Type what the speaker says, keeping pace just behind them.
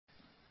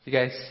You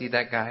guys see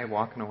that guy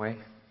walking away?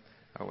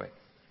 Oh, wait.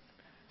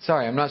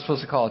 Sorry, I'm not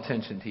supposed to call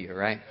attention to you,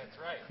 right? That's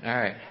right.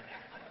 All right.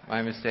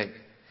 My mistake.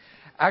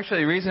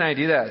 Actually, the reason I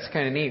do that is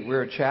kind of neat. We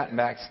were chatting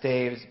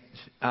backstage.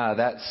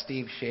 That's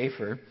Steve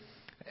Schaefer.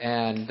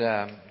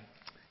 And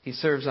he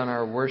serves on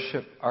our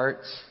worship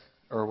arts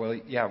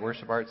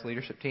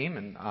leadership team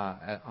and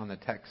on the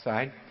tech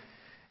side.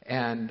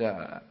 And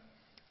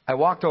I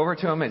walked over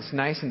to him. It's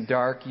nice and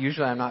dark.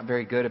 Usually I'm not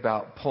very good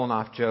about pulling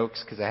off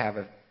jokes because I have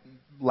a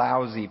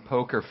lousy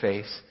poker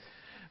face.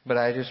 But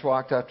I just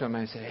walked up to him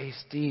and I said, "Hey,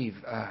 Steve,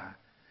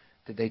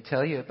 did they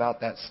tell you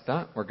about that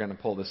stunt we're going to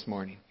pull this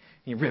morning?"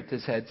 He ripped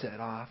his headset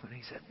off and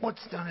he said, "What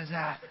stunt is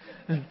that?"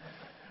 And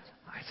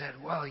I said,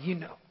 "Well, you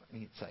know." And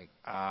he's like,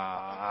 "All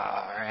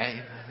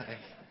right." Like,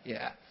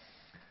 yeah.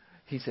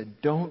 He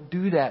said, "Don't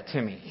do that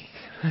to me."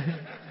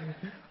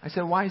 I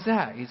said, "Why is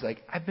that?" He's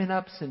like, "I've been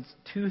up since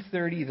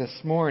 2:30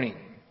 this morning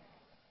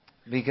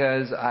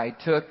because I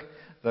took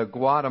the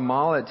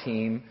Guatemala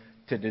team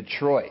to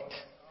Detroit."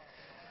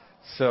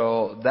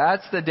 So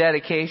that's the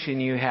dedication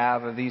you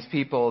have of these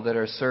people that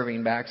are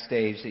serving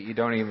backstage that you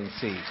don't even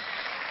see.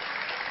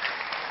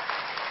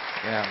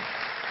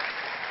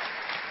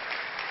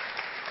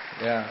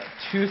 Yeah,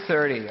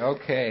 2:30.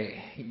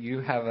 Okay,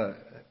 you have an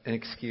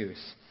excuse.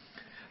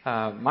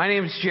 My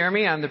name is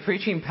Jeremy. I'm the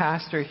preaching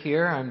pastor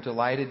here. I'm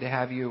delighted to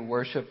have you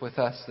worship with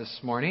us this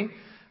morning.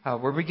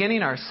 We're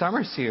beginning our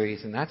summer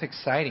series, and that's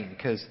exciting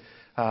because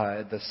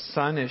the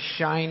sun is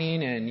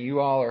shining, and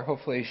you all are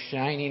hopefully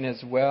shining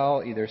as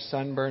well, either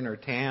sunburned or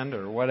tanned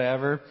or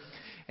whatever.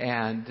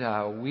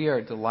 And we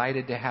are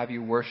delighted to have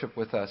you worship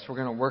with us. We're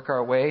going to work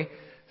our way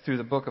through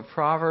the book of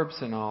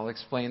Proverbs, and I'll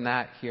explain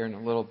that here in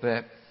a little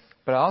bit.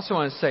 But I also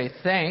want to say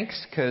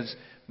thanks because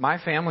my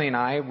family and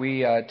I,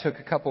 we took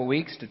a couple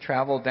weeks to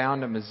travel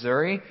down to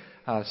Missouri.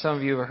 Some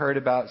of you have heard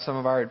about some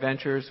of our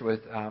adventures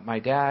with my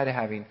dad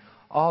having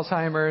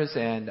Alzheimer's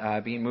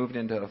and being moved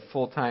into a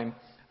full-time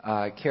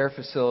care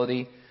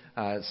facility,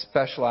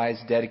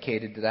 specialized,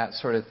 dedicated to that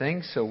sort of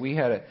thing. So we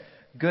had a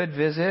good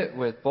visit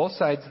with both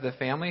sides of the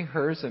family,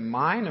 hers and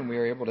mine, and we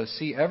were able to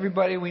see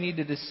everybody we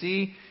needed to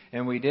see,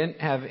 and we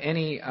didn't have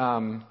any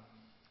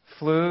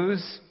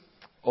flus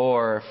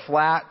or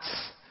flats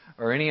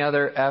or any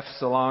other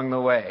F's along the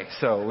way.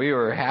 So we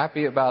were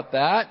happy about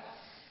that.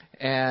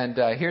 And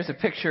here's a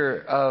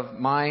picture of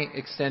my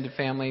extended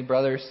family,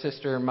 brother,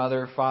 sister,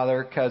 mother,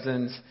 father,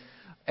 cousins.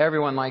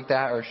 Everyone like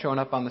that are showing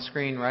up on the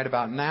screen right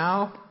about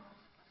now.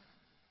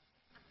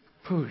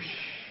 Poosh.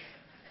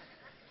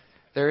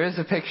 There is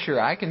a picture.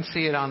 I can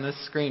see it on this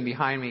screen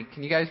behind me.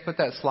 Can you guys put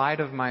that slide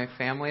of my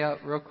family up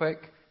real quick?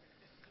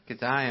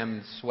 Because I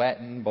am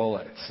sweating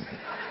bullets.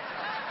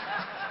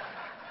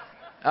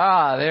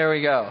 There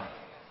we go.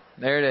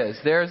 There it is.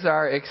 There's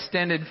our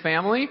extended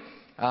family.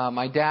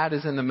 My dad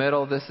is in the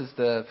middle. This is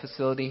the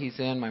facility he's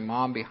in. My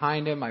mom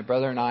behind him. My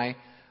brother and I,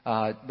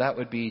 that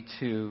would be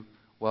to...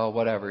 well,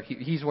 whatever.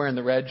 He's wearing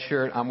the red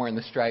shirt. I'm wearing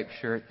the striped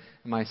shirt.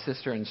 And my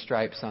sister in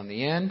stripes on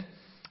the end.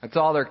 It's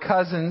all their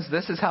cousins.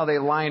 This is how they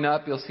line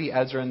up. You'll see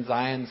Ezra and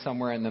Zion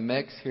somewhere in the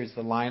mix. Here's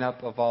the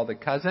lineup of all the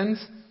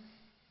cousins.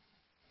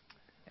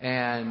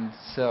 And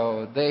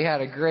so they had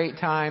a great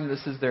time.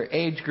 This is their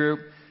age group.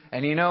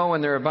 And you know,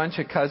 when there are a bunch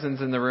of cousins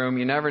in the room,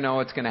 you never know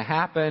what's going to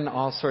happen.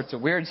 All sorts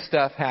of weird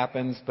stuff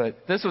happens.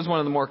 But this was one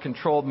of the more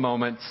controlled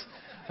moments.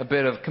 A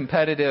bit of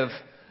competitive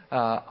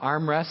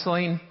arm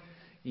wrestling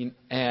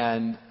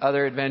and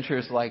other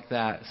adventures like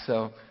that.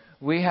 So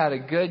we had a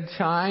good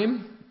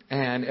time,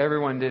 and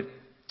everyone did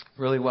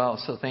really well.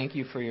 So thank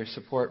you for your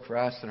support for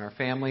us and our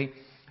family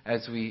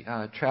as we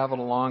traveled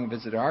along,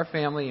 visited our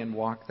family, and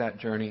walked that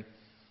journey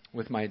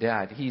with my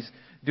dad. He's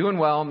doing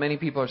well. Many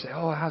people are saying,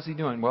 "Oh, how's he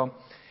doing?" Well,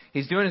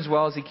 he's doing as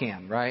well as he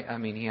can, right? I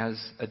mean, he has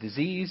a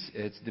disease.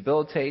 It's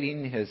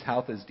debilitating. His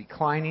health is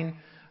declining.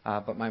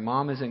 But my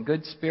mom is in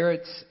good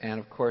spirits, and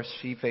of course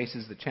she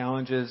faces the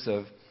challenges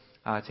of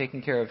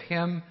taking care of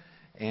him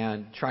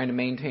and trying to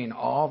maintain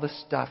all the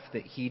stuff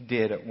that he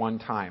did at one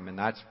time, and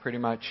that's pretty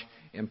much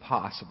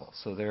impossible.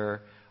 So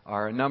there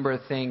are a number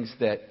of things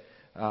that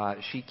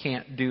she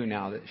can't do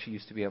now that she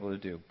used to be able to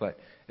do. But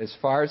as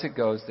far as it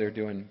goes, they're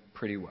doing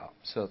pretty well.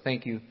 So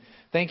thank you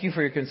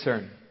for your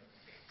concern.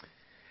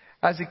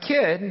 As a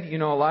kid, you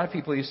know, a lot of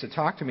people used to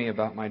talk to me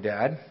about my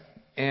dad,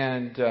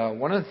 and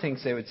one of the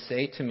things they would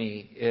say to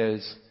me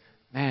is,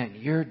 "Man,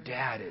 your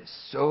dad is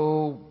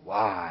so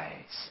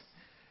wise."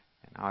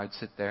 And I would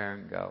sit there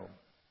and go,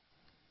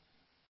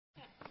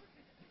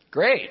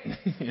 "Great."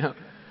 You know,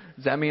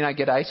 does that mean I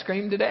get ice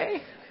cream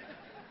today?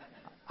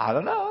 I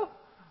don't know.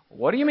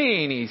 What do you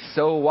mean he's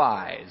so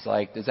wise?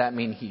 Like, does that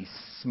mean he's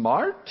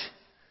smart?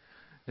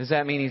 Does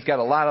that mean he's got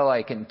a lot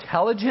of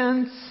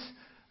intelligence?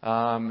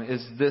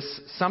 Is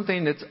this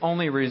something that's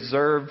only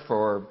reserved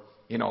for,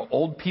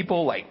 old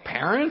people like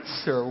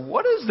parents? Or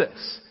what is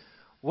this?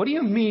 What do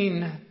you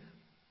mean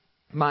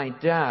my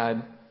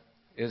dad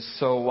is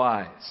so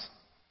wise?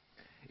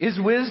 Is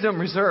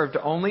wisdom reserved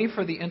only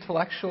for the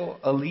intellectual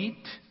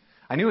elite?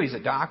 I knew he's a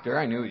doctor.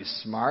 I knew he's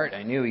smart.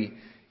 I knew he,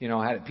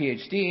 had a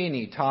PhD and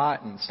he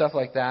taught and stuff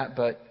like that.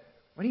 But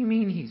what do you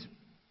mean he's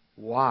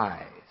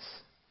wise.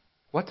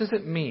 What does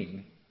it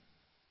mean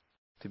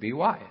to be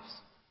wise?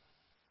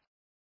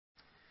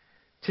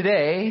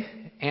 Today,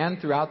 and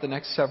throughout the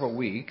next several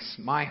weeks,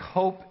 my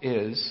hope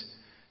is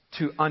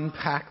to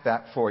unpack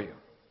that for you,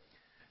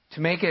 to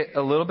make it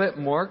a little bit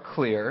more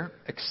clear,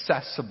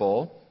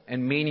 accessible,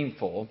 and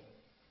meaningful,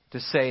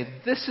 to say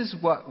this is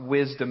what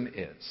wisdom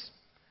is.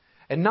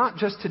 And not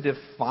just to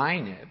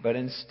define it, but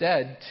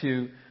instead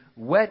to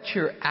whet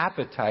your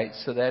appetite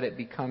so that it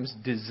becomes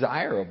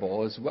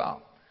desirable as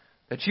well,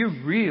 that you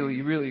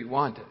really, really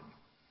want it.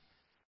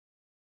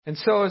 And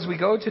so as we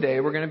go today,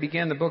 we're going to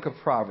begin the book of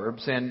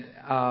Proverbs, and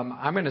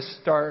I'm going to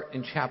start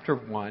in chapter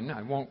 1.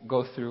 I won't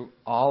go through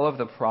all of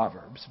the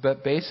Proverbs,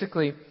 but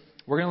basically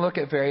we're going to look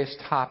at various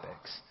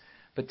topics.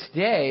 But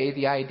today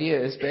the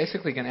idea is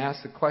basically going to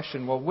ask the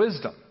question, well,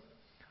 wisdom,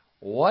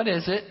 what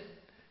is it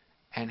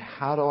and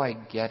how do I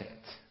get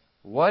it?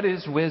 What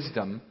is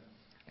wisdom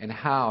and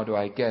how do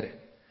I get it?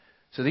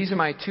 So these are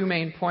my two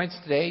main points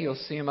today. You'll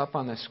see them up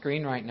on the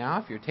screen right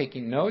now. If you're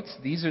taking notes,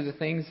 these are the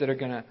things that are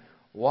going to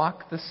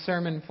walk the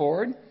sermon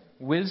forward.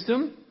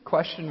 Wisdom,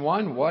 question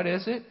 1, what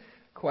is it?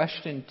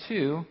 Question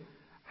 2,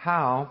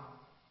 how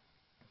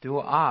do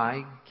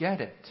I get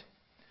it?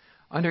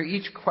 Under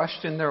each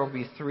question there will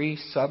be 3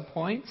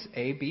 subpoints,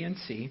 A, B, and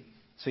C,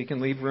 so you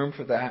can leave room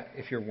for that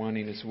if you're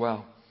wanting as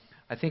well.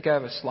 I think I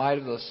have a slide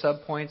of those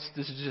subpoints.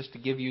 This is just to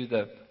give you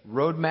the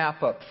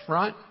roadmap up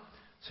front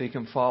so you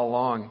can follow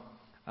along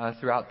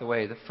throughout the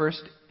way. The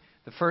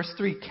first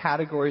 3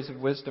 categories of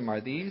wisdom are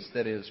these,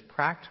 that is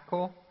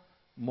practical,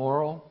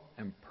 moral,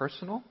 and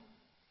personal.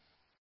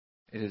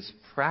 It is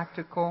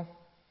practical,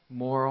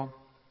 moral,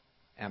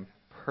 and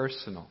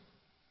personal.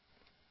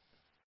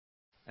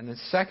 And then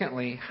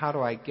secondly, how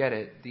do I get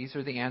it? These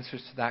are the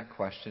answers to that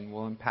question.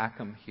 We'll unpack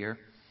them here.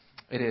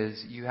 It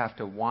is, you have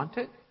to want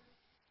it,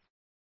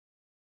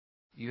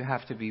 you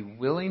have to be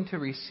willing to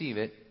receive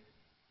it,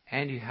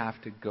 and you have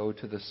to go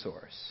to the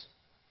source.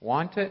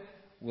 Want it,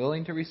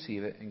 willing to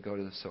receive it, and go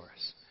to the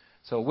source.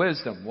 So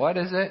wisdom, what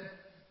is it,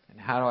 and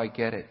how do I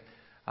get it?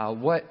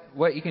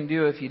 What you can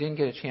do if you didn't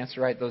get a chance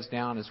to write those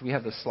down is we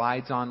have the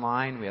slides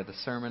online, we have the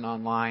sermon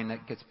online.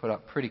 That gets put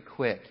up pretty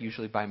quick,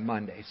 usually by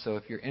Monday. So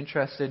if you're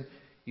interested,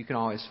 you can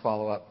always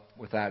follow up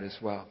with that as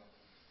well.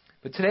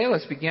 But today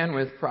let's begin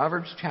with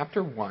Proverbs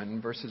chapter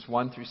 1, verses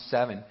 1 through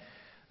 7.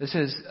 This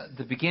is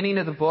the beginning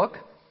of the book,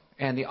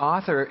 and the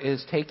author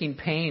is taking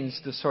pains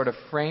to sort of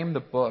frame the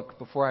book.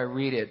 Before I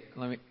read it,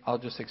 I'll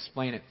just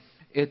explain it.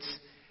 It's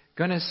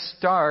going to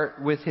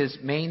start with his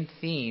main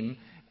theme,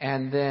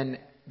 and then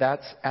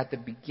that's at the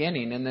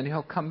beginning, and then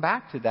he'll come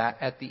back to that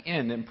at the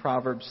end in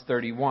Proverbs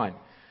 31.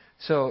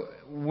 So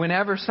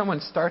whenever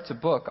someone starts a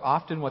book,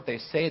 often what they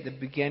say at the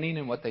beginning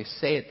and what they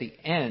say at the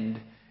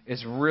end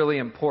is really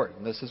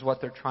important. This is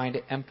what they're trying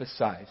to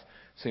emphasize.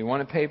 So you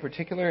want to pay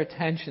particular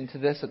attention to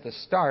this at the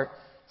start.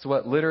 It's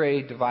what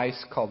literary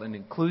device called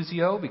an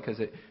inclusio, because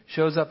it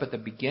shows up at the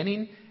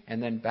beginning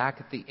and then back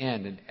at the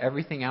end, and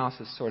everything else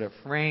is sort of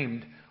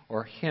framed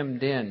or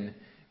hemmed in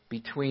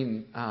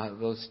between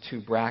those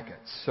 2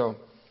 brackets. So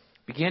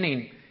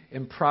beginning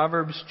in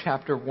Proverbs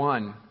chapter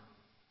 1,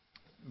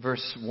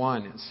 verse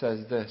 1, it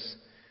says this: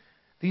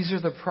 These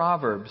are the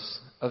Proverbs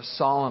of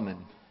Solomon,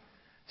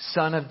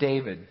 son of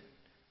David,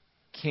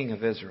 king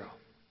of Israel.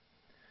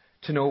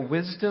 To know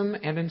wisdom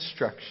and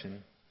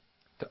instruction,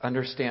 to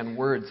understand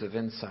words of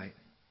insight,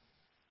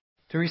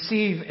 to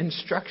receive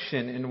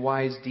instruction in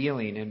wise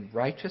dealing, in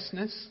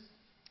righteousness,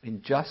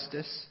 in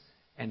justice,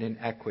 and in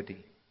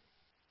equity,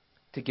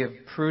 to give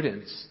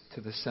prudence to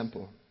the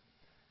simple,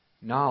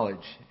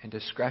 knowledge and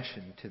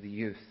discretion to the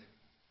youth.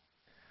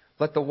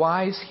 Let the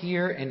wise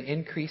hear and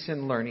increase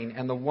in learning,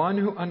 and the one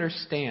who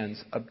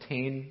understands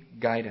obtain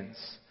guidance.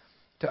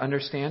 To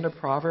understand a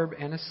proverb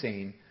and a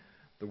saying,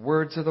 the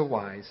words of the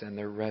wise and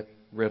their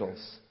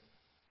riddles.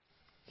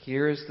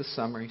 Here is the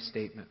summary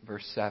statement,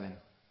 verse 7.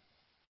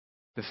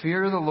 The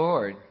fear of the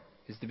Lord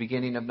is the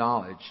beginning of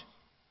knowledge,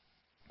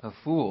 but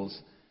fools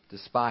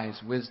despise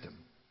wisdom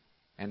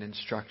and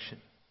instruction.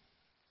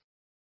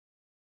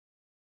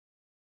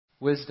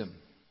 Wisdom.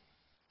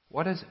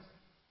 What is it?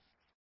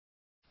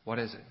 What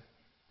is it?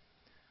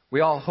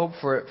 We all hope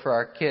for it for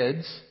our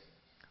kids.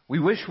 We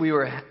wish we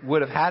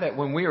would have had it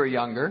when we were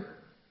younger.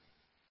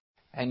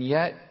 And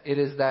yet it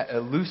is that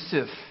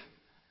elusive,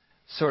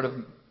 sort of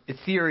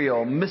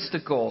ethereal,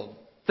 mystical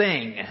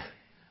thing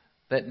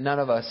that none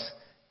of us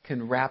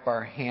can wrap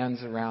our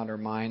hands around or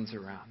minds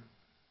around.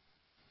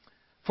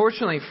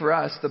 Fortunately for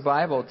us, the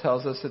Bible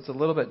tells us it's a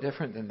little bit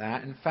different than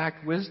that. In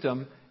fact,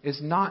 wisdom is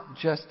not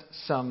just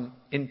some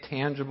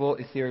intangible,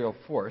 ethereal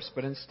force,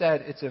 but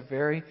instead it's a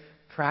very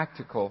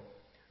practical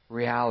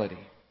reality.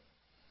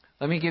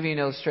 Let me give you an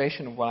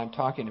illustration of what I'm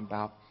talking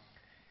about.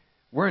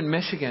 We're in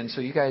Michigan, so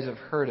you guys have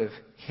heard of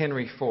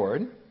Henry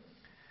Ford.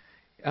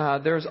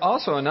 There's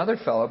also another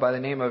fellow by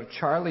the name of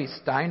Charlie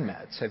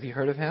Steinmetz. Have you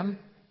heard of him?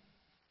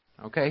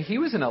 Okay, he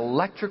was an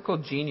electrical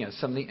genius.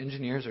 Some of the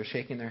engineers are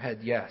shaking their head,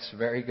 yes,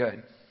 very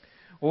good.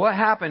 Well, what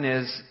happened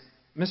is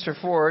Mr.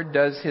 Ford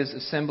does his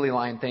assembly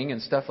line thing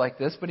and stuff like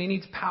this, but he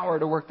needs power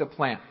to work the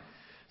plant.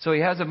 So he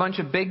has a bunch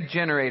of big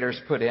generators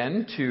put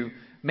in to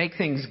make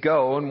things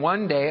go. And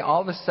one day,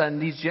 all of a sudden,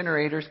 these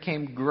generators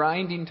came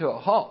grinding to a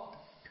halt.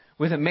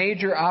 With a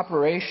major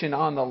operation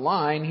on the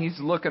line, he's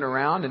looking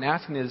around and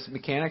asking his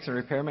mechanics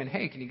and repairmen,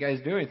 hey, can you guys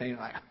do anything?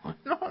 They're like,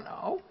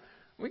 no,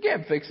 we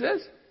can't fix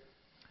this.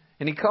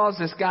 And he calls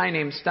this guy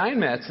named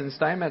Steinmetz, and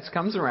Steinmetz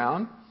comes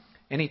around,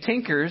 and he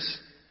tinkers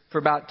for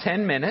about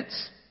 10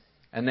 minutes,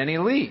 and then he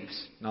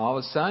leaves. And all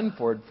of a sudden,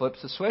 Ford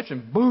flips the switch,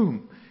 and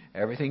boom,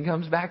 everything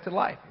comes back to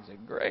life. He's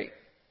like, great.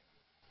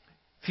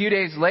 A few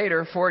days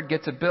later, Ford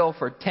gets a bill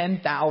for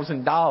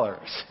 $10,000.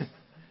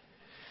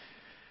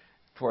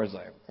 Ford's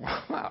like,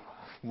 wow,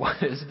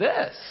 what is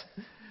this?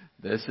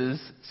 This is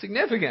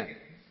significant.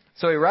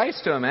 So he writes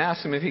to him,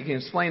 asks him if he can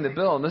explain the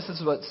bill, and this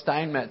is what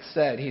Steinmetz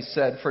said. He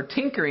said, for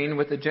tinkering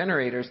with the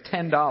generators,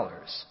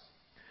 $10.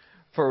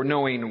 For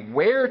knowing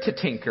where to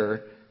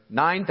tinker,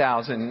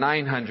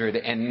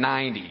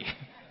 $9,990.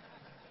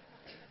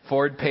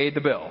 Ford paid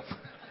the bill.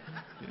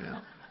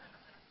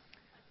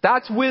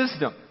 That's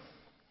wisdom.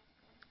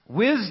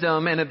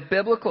 Wisdom, in a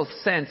biblical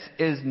sense,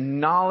 is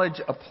knowledge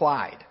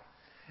applied.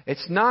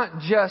 It's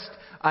not just,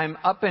 I'm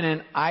up in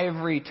an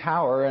ivory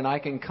tower and I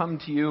can come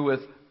to you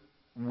with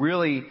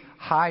really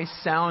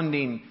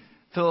high-sounding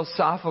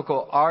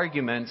philosophical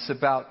arguments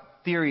about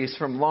theories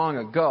from long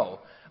ago.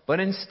 But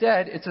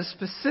instead, it's a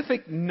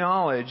specific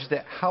knowledge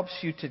that helps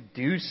you to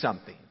do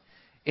something.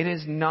 It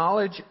is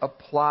knowledge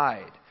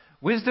applied.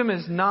 Wisdom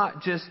is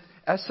not just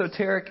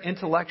esoteric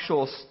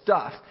intellectual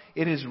stuff.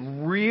 It is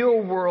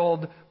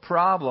real-world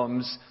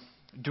problems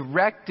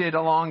directed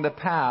along the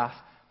path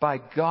by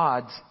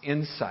God's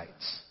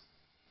insights.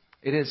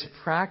 It is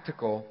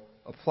practical,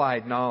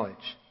 applied knowledge.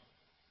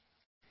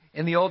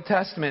 In the Old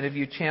Testament,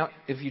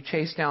 if you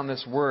chase down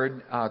this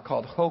word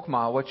called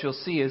chokmah, what you'll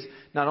see is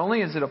not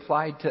only is it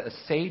applied to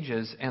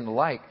sages and the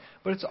like,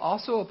 but it's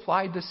also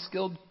applied to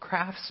skilled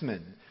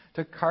craftsmen,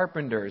 to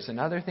carpenters and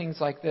other things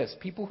like this,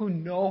 people who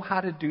know how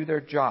to do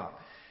their job.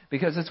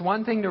 Because it's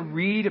one thing to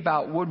read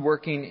about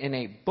woodworking in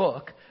a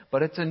book,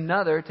 but it's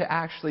another to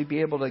actually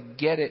be able to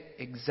get it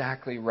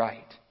exactly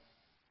right.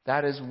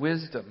 That is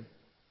wisdom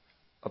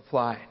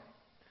applied.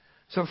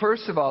 So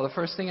first of all, the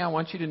first thing I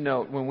want you to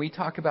note when we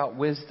talk about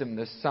wisdom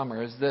this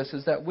summer is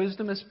that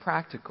wisdom is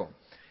practical.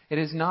 It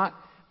is not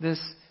this,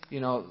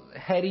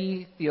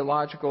 heady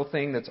theological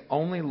thing that's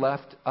only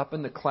left up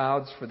in the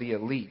clouds for the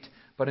elite,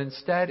 but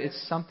instead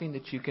it's something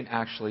that you can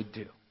actually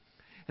do.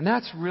 And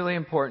that's really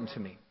important to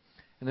me.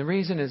 And the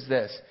reason is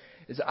this,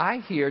 is I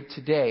hear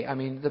today,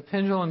 the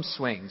pendulum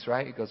swings,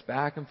 right? It goes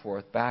back and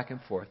forth, back and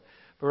forth.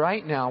 But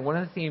right now, one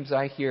of the themes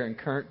I hear in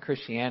current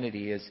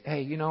Christianity is,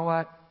 hey, you know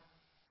what?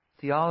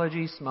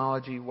 Theology,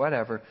 smology,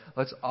 whatever.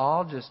 Let's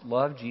all just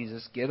love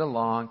Jesus, get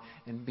along,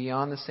 and be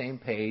on the same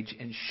page,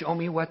 and show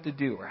me what to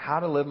do or how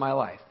to live my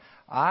life.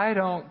 I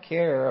don't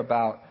care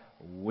about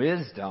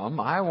wisdom.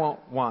 I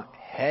won't want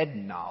head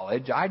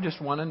knowledge. I just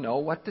want to know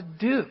what to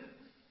do.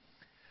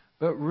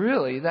 But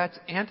really, that's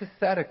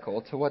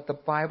antithetical to what the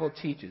Bible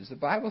teaches. The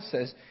Bible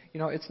says,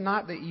 it's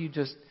not that you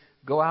just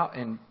go out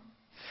and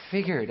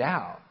figure it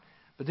out.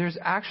 But there's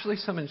actually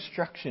some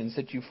instructions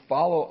that you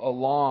follow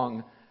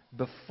along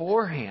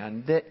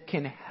beforehand that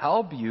can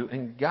help you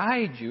and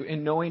guide you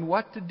in knowing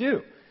what to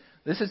do.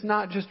 This is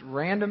not just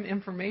random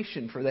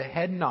information for the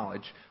head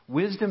knowledge.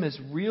 Wisdom is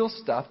real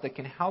stuff that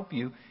can help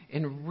you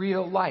in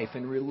real life,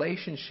 in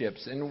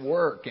relationships, in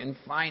work, in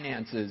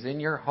finances,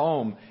 in your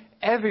home,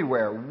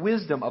 everywhere.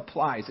 Wisdom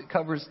applies. It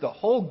covers the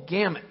whole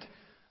gamut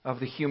of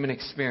the human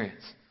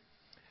experience.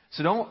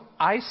 So don't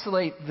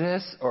isolate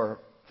this or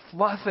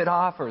fluff it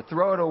off or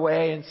throw it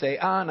away and say,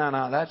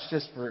 no, that's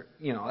just for,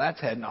 that's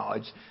head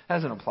knowledge. That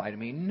doesn't apply to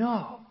me.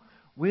 No.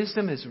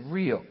 Wisdom is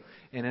real,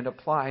 and it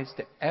applies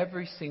to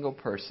every single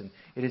person.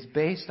 It is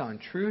based on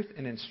truth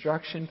and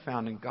instruction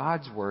found in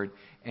God's Word,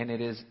 and it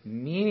is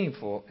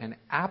meaningful and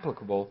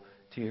applicable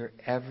to your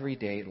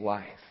everyday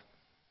life.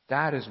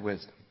 That is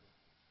wisdom.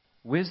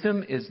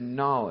 Wisdom is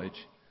knowledge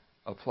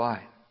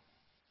applied.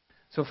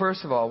 So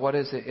first of all, what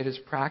is it? It is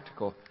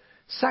practical.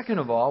 Second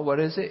of all, what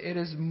is it? It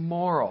is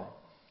moral.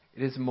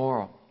 It is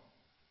moral.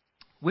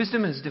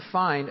 Wisdom is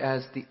defined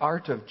as the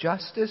art of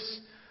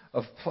justice,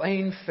 of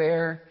playing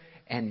fair,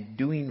 and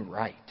doing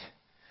right.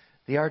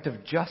 The art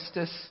of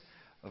justice,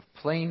 of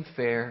playing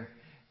fair,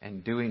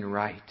 and doing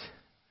right.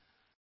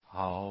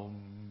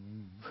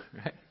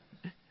 Right?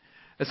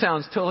 It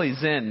sounds totally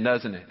zen,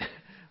 doesn't it?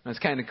 That's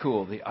kind of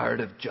cool. The art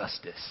of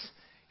justice.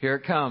 Here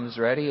it comes.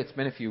 Ready? It's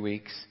been a few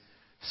weeks.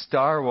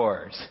 Star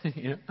Wars.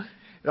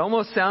 It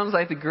almost sounds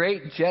like the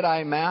great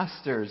Jedi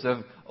Masters of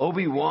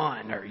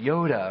Obi-Wan or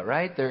Yoda,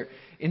 right? They're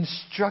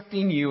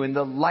instructing you in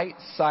the light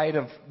side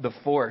of the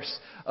Force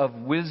of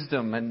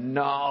wisdom and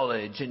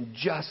knowledge and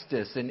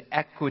justice and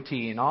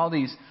equity and all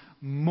these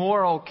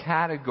moral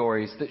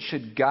categories that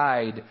should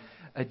guide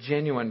a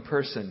genuine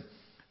person.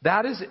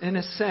 That is, in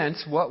a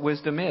sense, what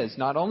wisdom is.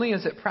 Not only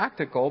is it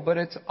practical, but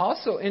it's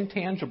also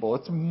intangible.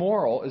 It's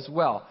moral as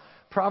well.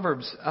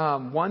 Proverbs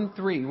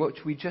 1:3,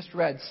 which we just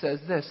read, says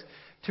this: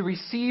 to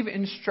receive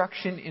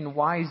instruction in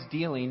wise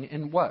dealing,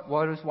 in what?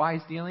 What is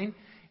wise dealing?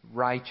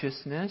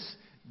 righteousness,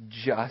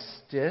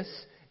 justice,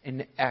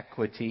 and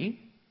equity.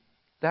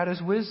 That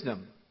is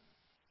wisdom.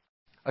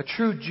 A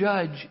true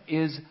judge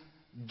is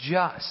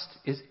just,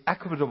 is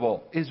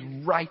equitable, is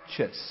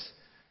righteous.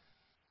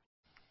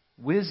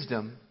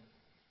 Wisdom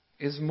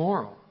is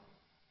moral.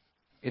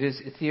 It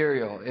is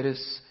ethereal. It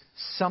is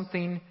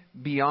something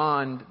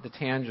beyond the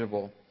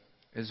tangible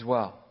as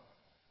well.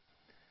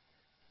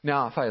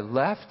 Now, if I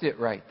left it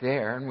right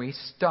there and we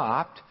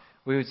stopped,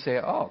 we would say,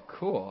 oh,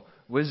 cool.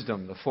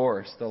 Wisdom, the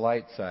force, the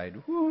light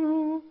side.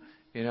 Woo!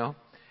 You know?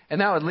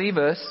 And that would leave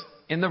us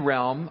in the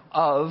realm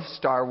of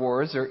Star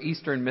Wars or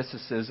Eastern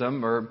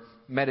mysticism or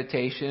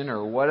meditation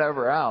or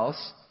whatever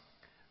else.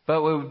 But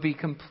it would be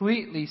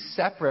completely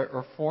separate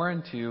or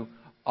foreign to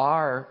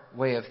our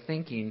way of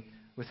thinking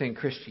within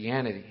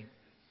Christianity.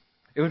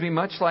 It would be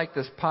much like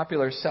this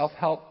popular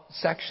self-help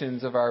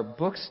sections of our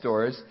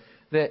bookstores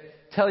that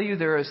tell you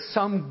there is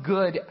some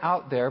good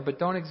out there, but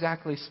don't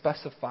exactly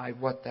specify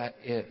what that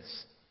is.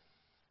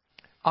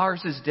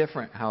 Ours is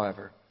different,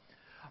 however.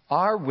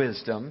 Our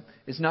wisdom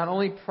is not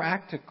only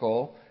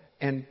practical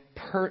and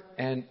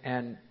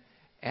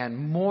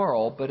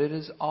moral, but it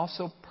is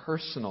also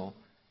personal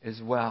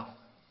as well.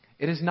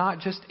 It is not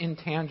just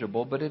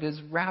intangible, but it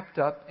is wrapped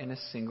up in a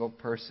single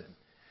person.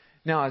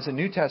 Now, as a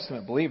New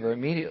Testament believer,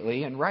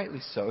 immediately, and rightly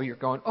so, you're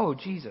going, oh,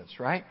 Jesus,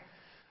 right?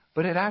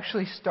 But it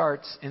actually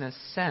starts, in a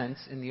sense,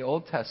 in the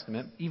Old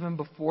Testament, even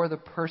before the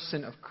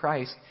person of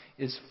Christ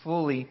is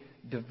fully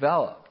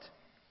developed.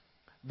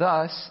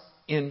 Thus,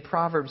 in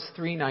Proverbs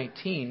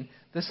 3:19,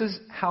 this is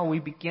how we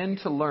begin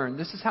to learn.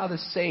 This is how the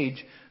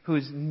sage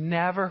who's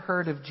never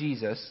heard of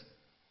Jesus,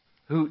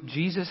 who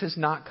Jesus has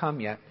not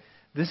come yet,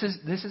 this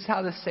is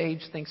how the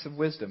sage thinks of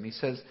wisdom. He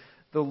says,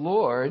 the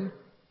Lord,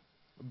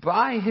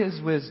 by His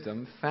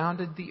wisdom,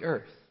 founded the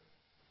earth.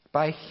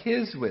 By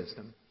His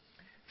wisdom,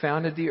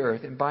 founded the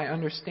earth, and by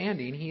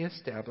understanding He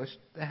established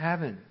the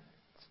heavens.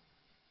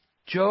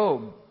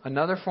 Job,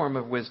 another form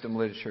of wisdom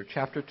literature,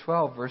 chapter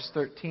 12, verse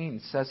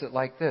 13, says it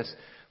like this: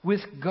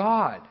 with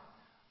God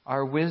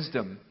are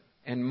wisdom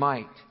and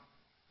might.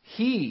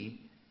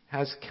 He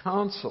has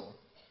counsel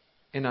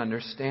and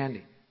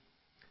understanding.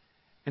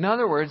 In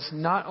other words,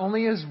 not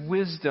only is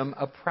wisdom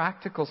a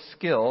practical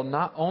skill,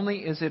 not only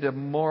is it a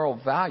moral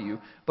value,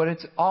 but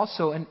it's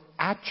also an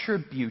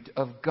attribute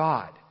of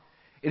God.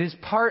 It is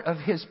part of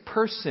His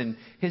person,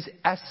 His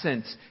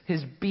essence,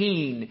 His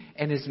being,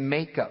 and His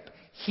makeup.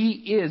 He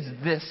is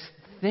this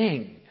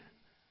thing.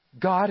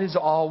 God is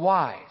all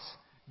wise.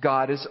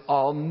 God is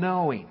all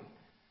knowing.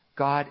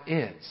 God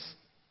is.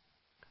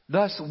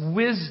 Thus,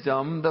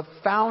 wisdom, the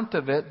fount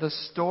of it, the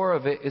store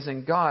of it, is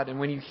in God. And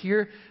when you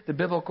hear the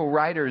biblical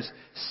writers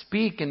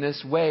speak in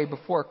this way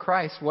before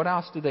Christ, what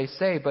else do they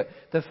say? But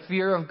the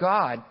fear of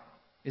God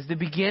is the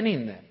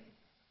beginning then.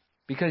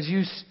 Because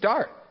you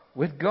start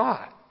with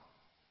God.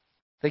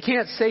 They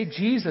can't say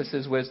Jesus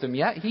is wisdom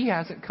yet. He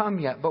hasn't come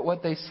yet. But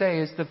what they say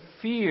is the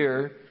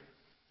fear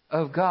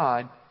of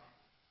God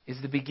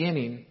is the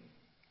beginning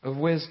of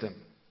wisdom.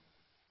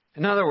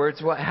 In other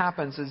words, what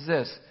happens is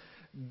this.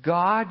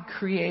 God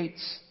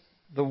creates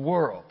the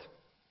world.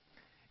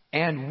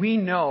 And we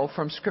know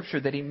from Scripture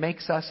that He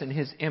makes us in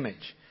His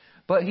image.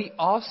 But He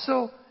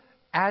also,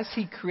 as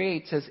He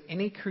creates, as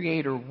any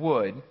creator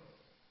would,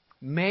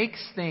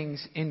 makes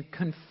things in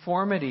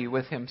conformity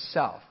with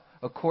Himself,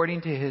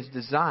 according to His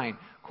design,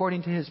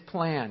 according to His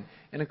plan,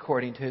 and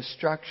according to His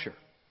structure.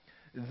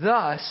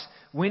 Thus,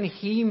 when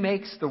He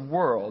makes the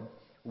world,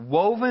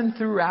 woven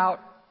throughout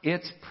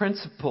its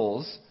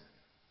principles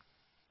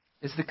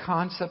is the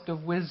concept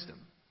of wisdom.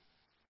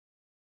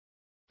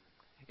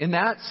 In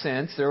that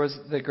sense, there was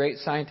the great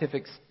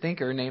scientific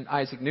thinker named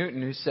Isaac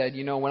Newton who said,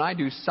 when I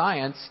do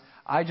science,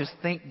 I just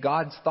think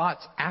God's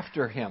thoughts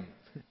after Him.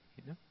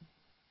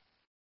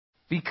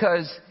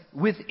 Because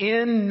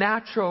within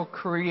natural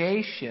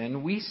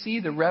creation, we see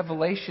the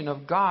revelation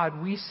of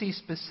God. We see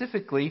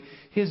specifically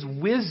His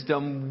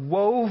wisdom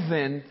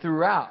woven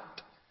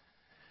throughout.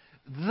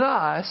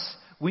 Thus,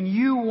 when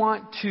you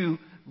want to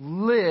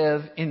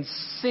live in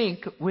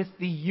sync with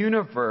the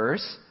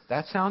universe,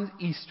 that sounds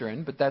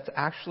Eastern, but that's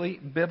actually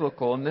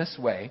biblical in this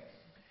way.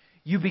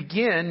 You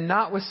begin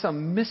not with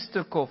some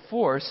mystical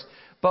force,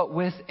 but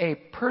with a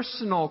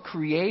personal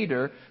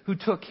creator who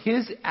took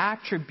His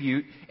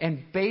attribute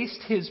and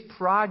based His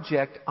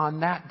project on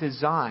that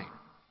design.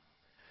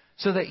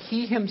 So that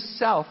He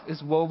Himself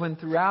is woven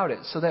throughout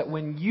it. So that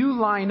when you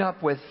line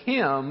up with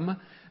Him,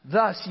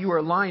 thus you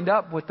are lined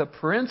up with the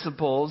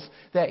principles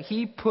that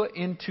He put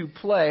into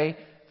play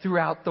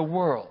throughout the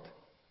world.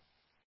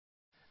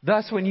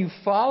 Thus, when you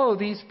follow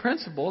these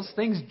principles,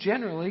 things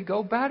generally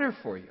go better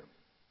for you.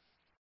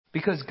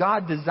 Because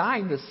God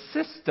designed the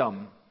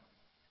system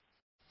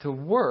to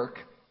work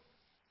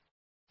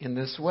in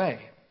this way.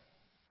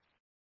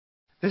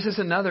 This is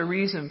another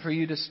reason for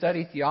you to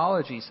study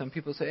theology. Some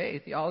people say, hey,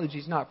 theology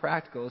is not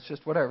practical, it's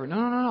just whatever.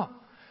 No.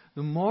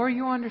 The more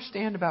you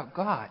understand about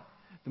God,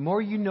 the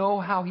more you know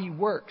how He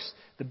works,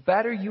 the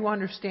better you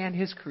understand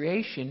His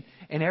creation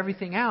and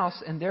everything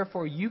else, and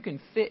therefore you can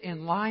fit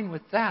in line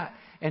with that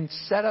and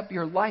set up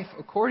your life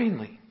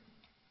accordingly.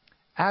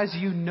 As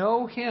you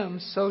know Him,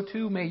 so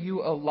too may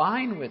you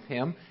align with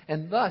Him,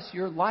 and thus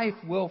your life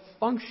will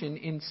function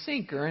in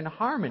sync or in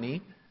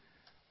harmony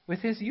with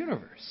His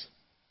universe.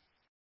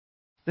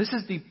 This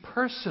is the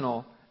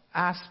personal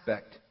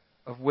aspect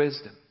of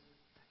wisdom.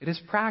 It is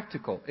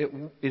practical.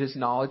 It is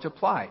knowledge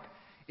applied.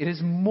 It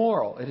is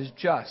moral. It is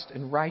just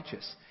and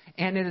righteous.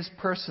 And it is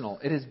personal.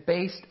 It is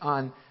based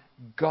on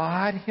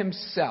God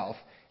Himself,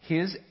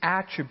 His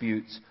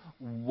attributes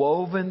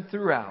woven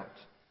throughout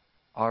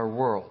our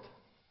world.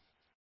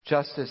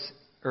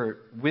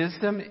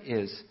 Wisdom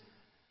is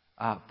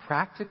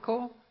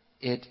practical,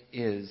 it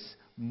is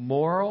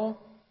moral,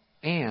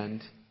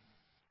 and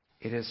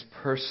it is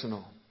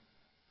personal.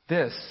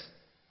 This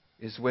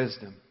is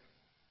wisdom.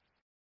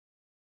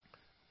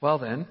 Well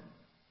then,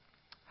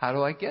 how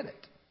do I get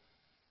it?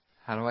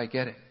 How do I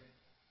get it?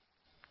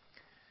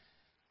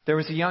 There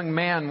was a young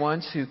man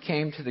once who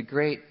came to the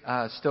great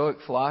Stoic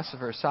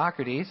philosopher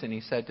Socrates, and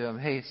he said to him,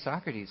 "Hey,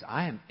 Socrates,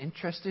 I am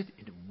interested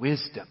in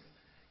wisdom.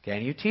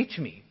 Can you teach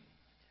me?"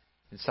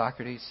 And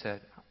Socrates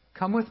said,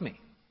 "Come with me."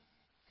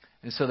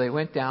 And so they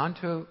went down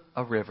to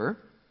a river,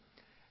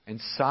 and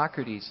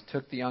Socrates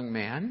took the young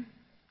man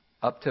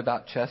up to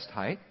about chest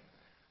height,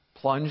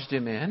 plunged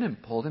him in,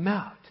 and pulled him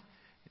out.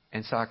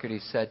 And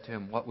Socrates said to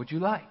him, "What would you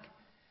like?"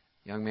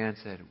 The young man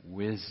said,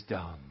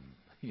 "Wisdom."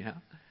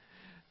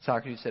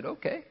 Socrates said,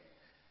 "Okay."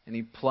 And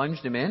he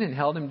plunged him in and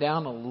held him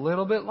down a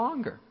little bit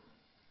longer.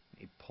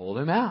 He pulled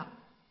him out.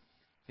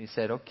 He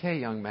said, "Okay,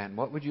 young man,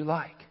 what would you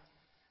like?"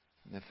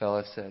 And the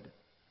fellow said,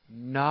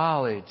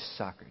 "Knowledge,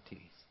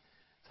 Socrates."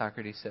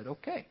 Socrates said,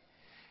 "Okay."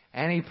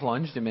 And he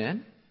plunged him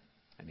in,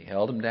 and he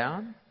held him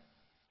down,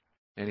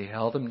 and he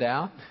held him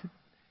down,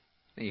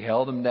 and he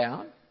held him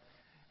down.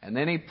 And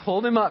then he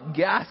pulled him up,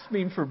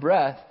 gasping for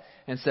breath,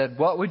 and said,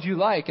 "What would you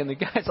like?" And the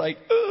guy's like,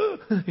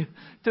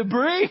 "To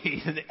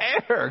breathe,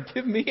 air,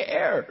 give me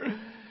air."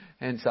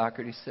 And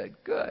Socrates said,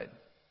 "Good.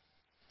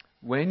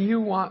 When you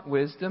want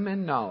wisdom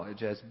and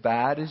knowledge as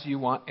bad as you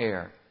want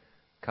air,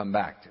 come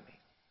back to me."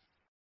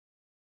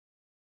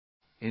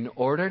 In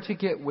order to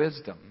get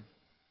wisdom,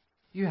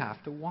 you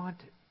have to want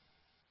it.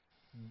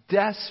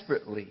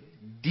 Desperately,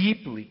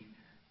 deeply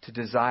to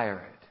desire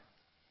it.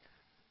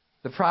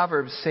 The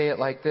Proverbs say it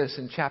like this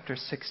in chapter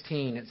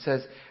 16. It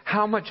says,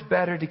 "How much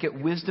better to get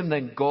wisdom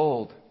than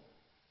gold?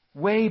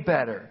 Way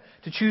better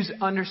to choose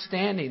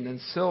understanding than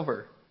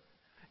silver."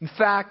 In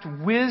fact,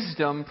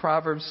 wisdom,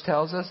 Proverbs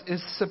tells us,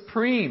 is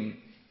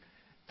supreme.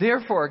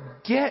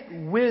 Therefore, get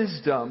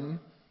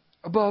wisdom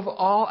above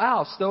all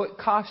else, though it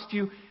costs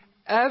you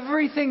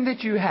everything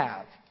that you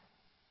have.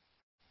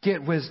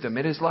 Get wisdom.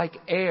 It is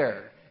like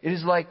air. It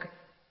is like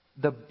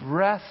the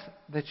breath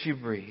that you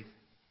breathe.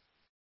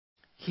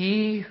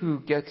 He who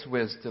gets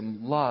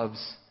wisdom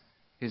loves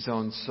his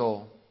own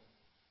soul.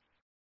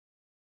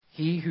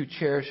 He who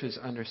cherishes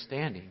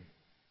understanding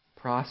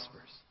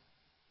prospers.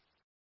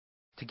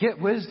 To get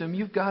wisdom,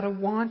 you've got to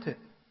want it.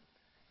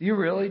 You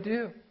really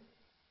do.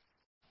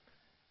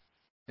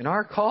 In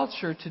our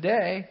culture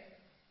today,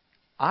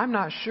 I'm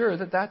not sure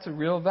that that's a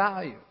real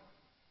value.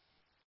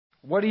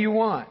 What do you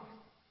want?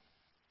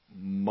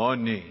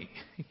 Money.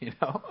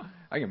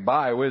 I can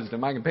buy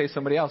wisdom. I can pay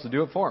somebody else to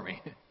do it for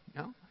me.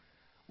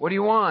 What do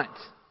you want?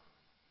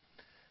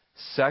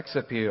 Sex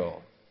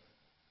appeal.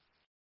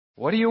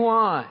 What do you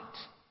want?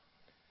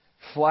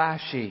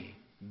 Flashy,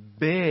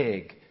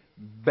 big,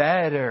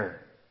 better.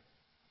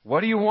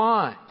 What do you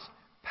want?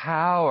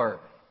 Power,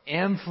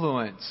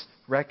 influence,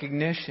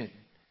 recognition.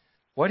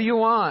 What do you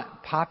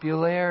want?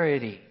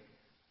 Popularity.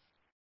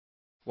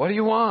 What do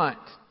you want?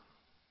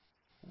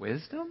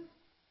 Wisdom?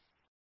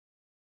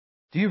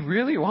 Do you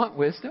really want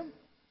wisdom?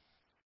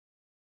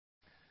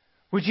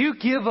 Would you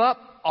give up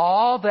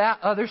all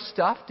that other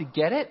stuff to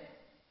get it?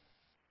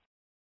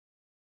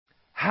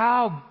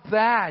 How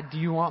bad do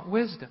you want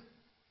wisdom?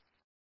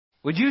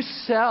 Would you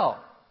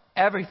sell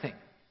everything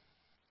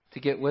to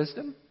get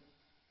wisdom?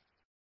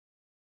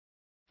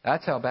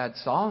 That's how bad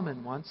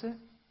Solomon wants it.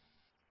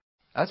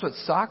 That's what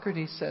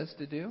Socrates says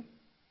to do.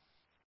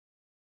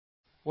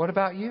 What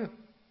about you?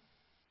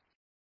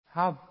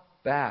 How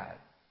bad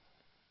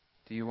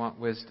do you want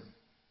wisdom?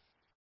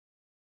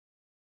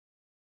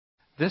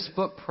 This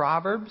book,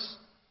 Proverbs,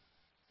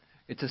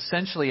 it's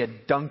essentially a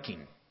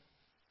dunking.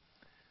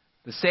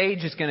 The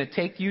sage is going to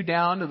take you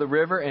down to the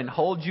river and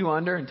hold you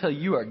under until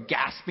you are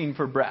gasping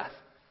for breath.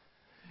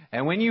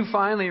 And when you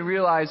finally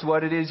realize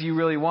what it is you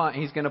really want,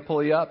 he's going to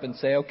pull you up and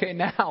say, "Okay,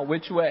 now,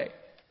 which way?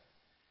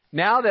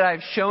 Now that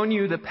I've shown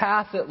you the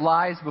path that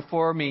lies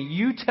before me,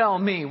 you tell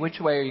me which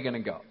way are you going to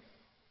go.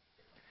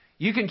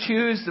 You can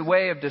choose the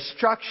way of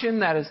destruction,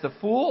 that is the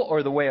fool,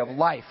 or the way of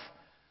life,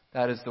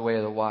 that is the way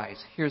of the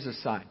wise." Here's a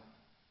sign.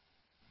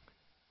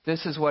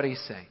 This is what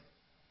he's saying.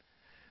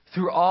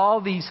 Through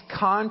all these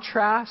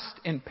contrast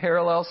and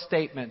parallel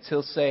statements,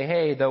 he'll say,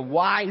 hey, the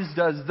wise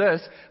does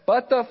this,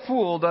 but the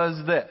fool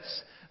does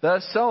this.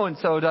 the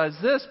so-and-so does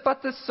this,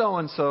 but the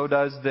so-and-so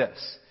does this.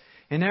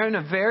 And they're in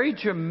a very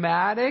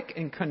dramatic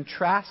and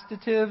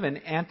contrastative and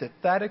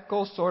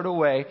antithetical sort of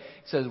way. It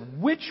says,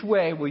 which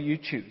way will you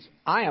choose?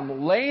 I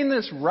am laying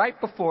this right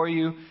before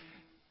you.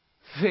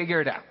 Figure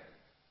it out.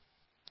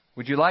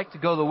 Would you like to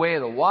go the way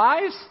of the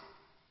wise?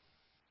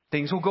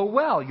 Things will go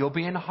well. You'll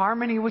be in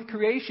harmony with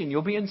creation.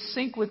 You'll be in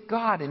sync with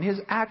God and His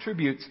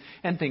attributes,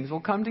 and things will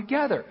come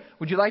together.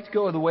 Would you like to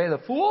go the way of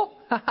the fool?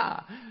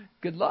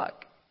 Good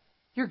luck.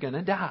 You're going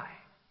to die.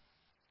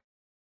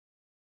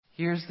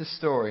 Here's the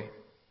story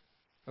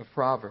of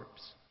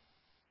Proverbs.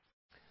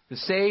 The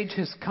sage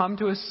has come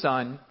to his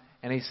son,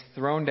 and he's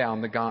thrown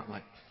down the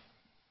gauntlet.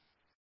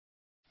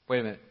 Wait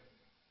a minute.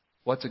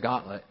 What's a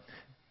gauntlet?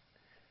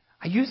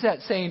 I use that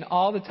saying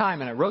all the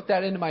time, and I wrote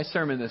that into my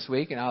sermon this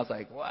week, and I was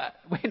like, what?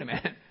 Wait a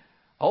minute.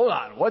 Hold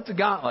on. What's a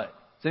gauntlet?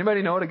 Does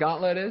anybody know what a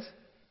gauntlet is?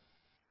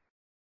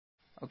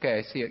 Okay,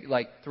 I see it,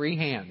 like 3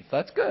 hands.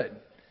 That's good.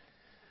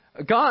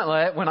 A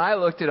gauntlet, when I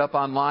looked it up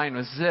online,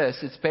 was this.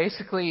 It's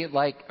basically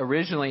like,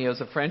 originally it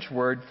was a French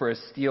word for a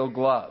steel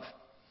glove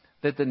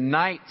that the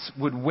knights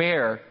would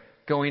wear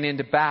going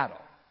into battle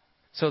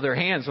so their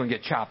hands wouldn't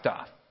get chopped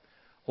off.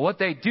 Well, what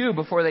they do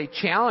before they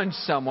challenge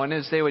someone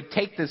is they would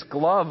take this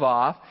glove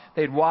off,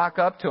 they'd walk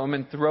up to them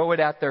and throw it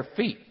at their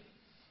feet.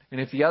 And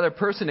if the other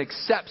person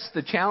accepts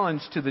the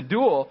challenge to the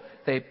duel,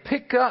 they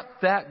pick up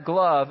that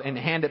glove and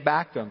hand it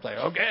back to them. It's like,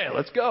 okay,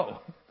 let's go.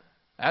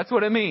 That's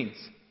what it means.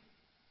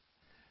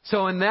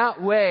 So in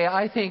that way,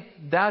 I think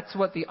that's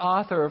what the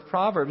author of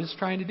Proverbs is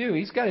trying to do.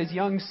 He's got his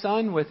young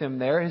son with him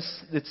there.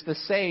 It's the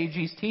sage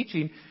he's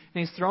teaching. And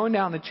he's throwing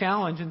down the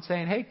challenge and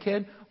saying, hey,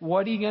 kid,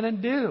 what are you going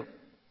to do?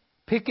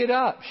 Pick it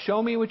up.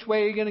 Show me which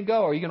way you're going to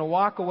go. Are you going to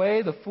walk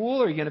away, the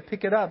fool, or are you going to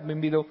pick it up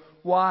and be the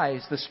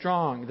wise, the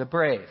strong, the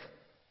brave?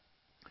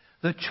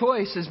 The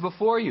choice is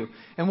before you.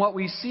 And what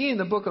we see in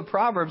the book of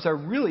Proverbs are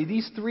really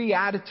these 3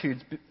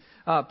 attitudes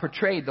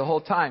portrayed the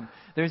whole time.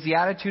 There's the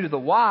attitude of the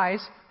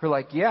wise, who are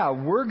like, yeah,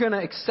 we're going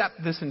to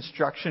accept this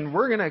instruction.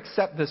 We're going to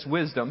accept this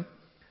wisdom.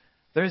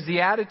 There's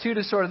the attitude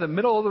of sort of the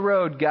middle of the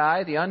road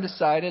guy, the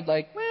undecided,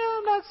 like, well,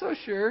 I'm not so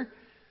sure.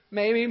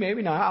 Maybe,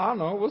 maybe not. I don't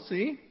know. We'll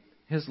see.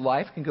 His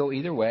life can go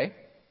either way.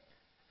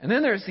 And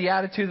then there's the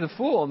attitude of the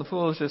fool. And the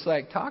fool is just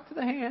like, talk to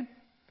the hand.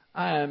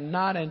 I am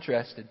not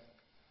interested.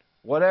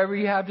 Whatever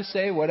you have to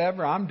say,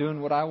 whatever, I'm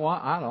doing what I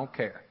want. I don't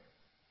care.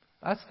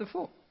 That's the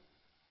fool.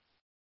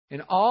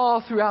 And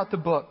all throughout the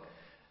book,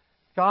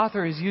 the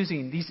author is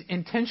using these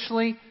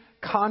intentionally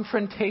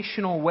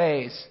confrontational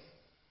ways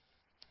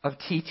of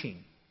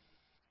teaching.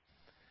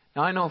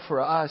 Now, I know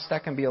for us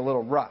that can be a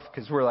little rough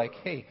because we're like,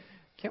 hey,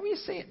 can't we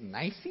say it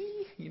nicey?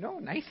 You know,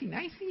 nicey?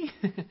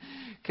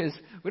 Because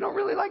we don't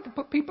really like to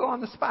put people on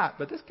the spot,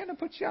 but this kind of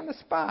puts you on the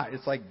spot.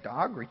 It's like,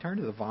 dog, return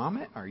to the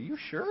vomit? Are you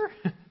sure?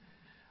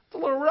 It's a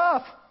little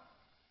rough.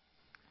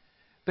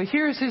 But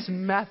here's his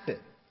method.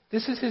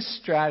 This is his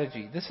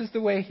strategy. This is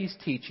the way he's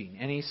teaching.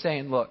 And he's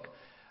saying, look,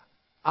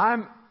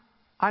 I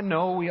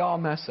know we all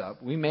mess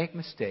up. We make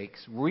mistakes.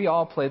 We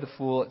all play the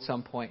fool at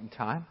some point in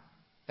time.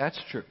 That's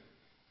true.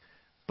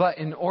 But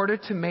in order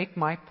to make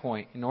my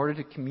point, in order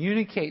to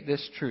communicate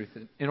this truth,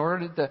 in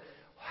order to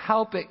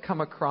help it come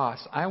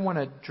across, I want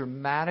to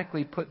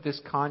dramatically put this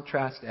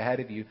contrast ahead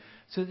of you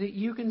so that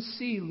you can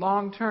see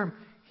long term,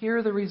 here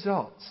are the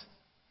results.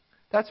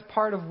 That's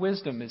part of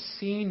wisdom, is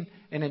seeing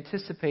and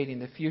anticipating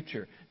the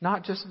future.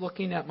 Not just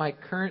looking at my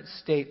current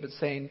state, but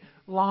saying,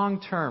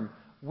 long term,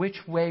 which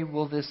way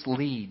will this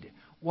lead?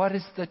 What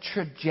is the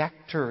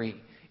trajectory?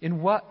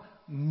 In what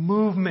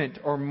movement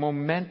or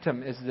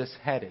momentum is this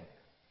headed?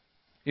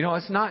 You know,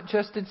 it's not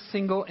just a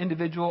single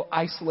individual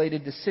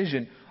isolated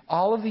decision.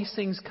 All of these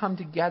things come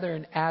together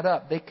and add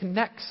up. They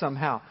connect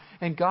somehow.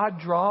 And God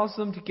draws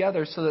them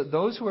together so that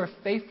those who are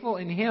faithful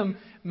in Him,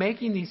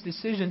 making these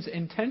decisions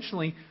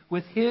intentionally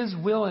with His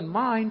will in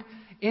mind,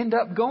 end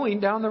up going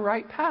down the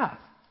right path.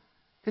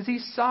 Because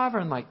He's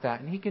sovereign like that,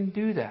 and He can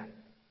do that.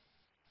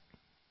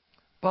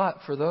 But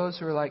for those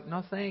who are like,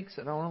 no thanks,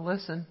 I don't want to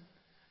listen,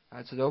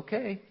 God said,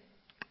 okay,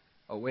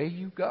 away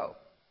you go.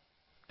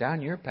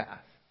 Down your path.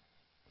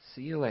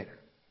 See you later.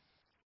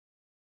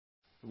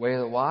 The way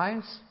of the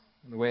wise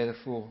and the way of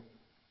the fool.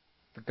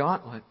 The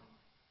gauntlet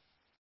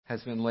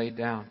has been laid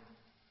down.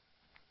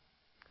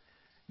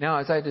 Now,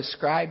 as I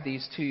describe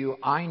these to you,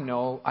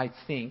 I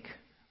think,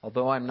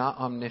 although I'm not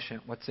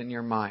omniscient, what's in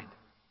your mind.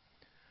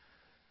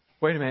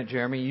 Wait a minute,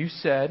 Jeremy, you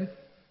said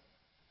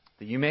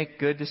that you make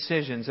good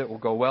decisions that will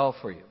go well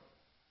for you.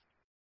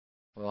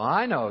 Well,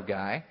 I know a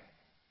guy,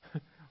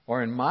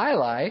 or in my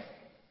life,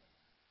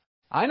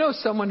 I know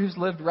someone who's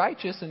lived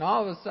righteous and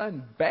all of a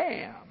sudden,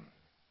 bam,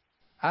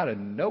 out of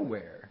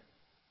nowhere.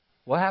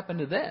 What happened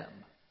to them?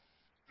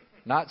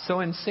 Not so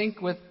in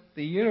sync with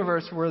the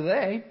universe were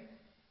they.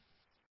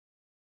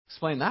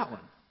 Explain that one.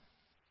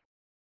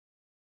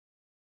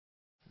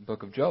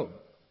 Book of Job.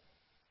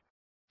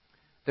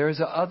 There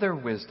is other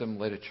wisdom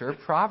literature.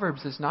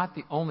 Proverbs is not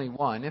the only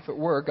one. If it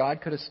were,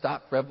 God could have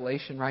stopped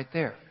Revelation right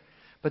there.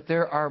 But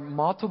there are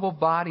multiple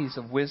bodies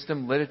of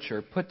wisdom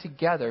literature put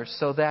together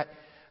so that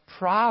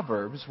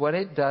Proverbs, what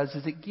it does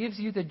is it gives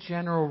you the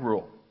general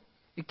rule.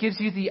 It gives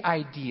you the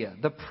idea,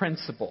 the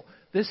principle.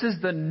 This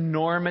is the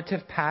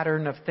normative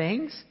pattern of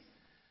things,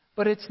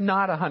 but it's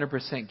not a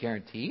 100%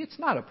 guarantee. It's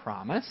not a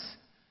promise.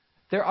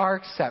 There are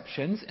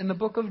exceptions, and the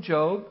book of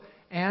Job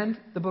and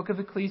the book of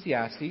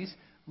Ecclesiastes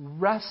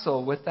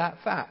wrestle with that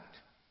fact.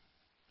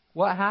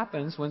 What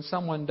happens when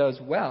someone does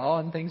well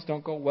and things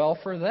don't go well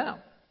for them?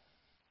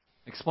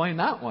 Explain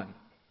that one.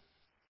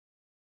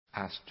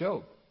 Ask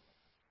Job.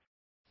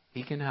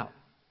 He can help.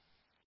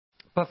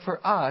 But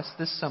for us,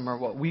 this summer,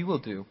 what we will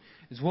do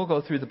is we'll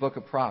go through the book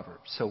of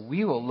Proverbs. So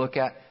we will look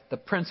at the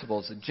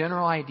principles, the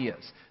general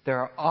ideas. There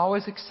are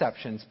always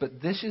exceptions,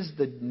 but this is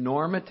the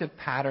normative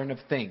pattern of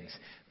things.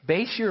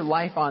 Base your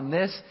life on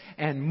this,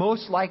 and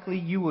most likely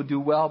you will do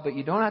well, but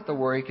you don't have to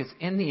worry, because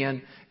in the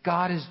end,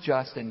 God is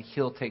just and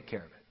He'll take care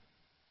of it.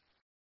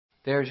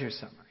 There's your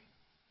summary.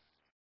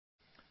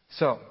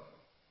 So,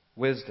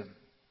 wisdom.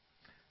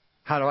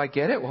 How do I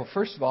get it? Well,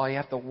 first of all, you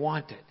have to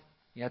want it.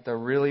 You have to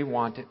really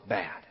want it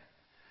bad.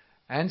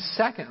 And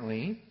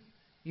secondly,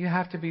 you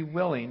have to be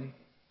willing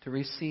to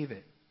receive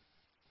it.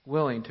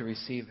 Willing to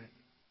receive it.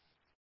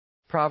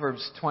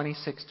 Proverbs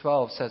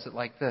 26:12 says it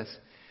like this.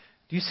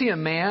 Do you see a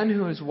man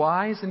who is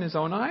wise in his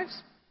own eyes?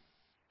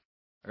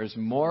 There's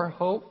more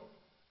hope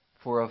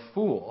for a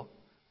fool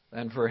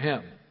than for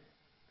him.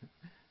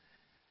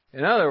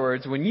 In other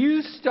words, when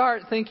you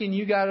start thinking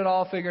you got it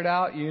all figured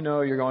out, you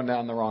know you're going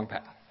down the wrong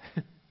path.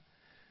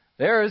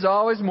 There is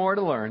always more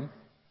to learn.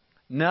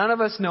 None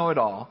of us know it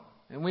all,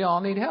 and we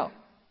all need help.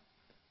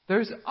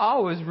 There's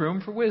always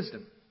room for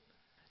wisdom.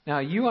 Now,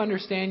 you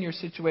understand your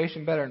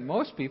situation better than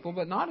most people,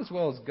 but not as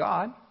well as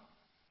God.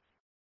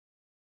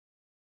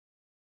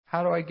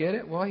 How do I get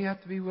it? Well, you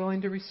have to be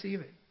willing to receive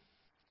it.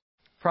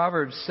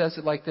 Proverbs says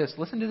it like this.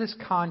 Listen to this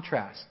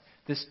contrast,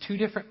 this two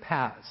different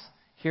paths.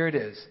 Here it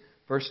is,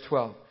 verse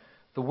 12.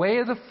 The way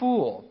of the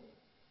fool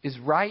is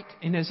right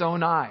in his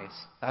own eyes.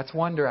 That's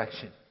one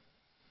direction.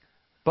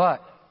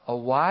 But a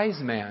wise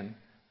man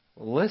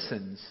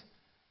listens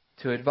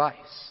to advice.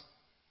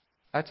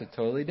 That's a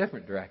totally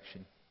different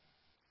direction.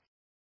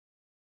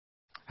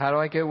 How do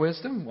I get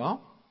wisdom?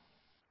 Well,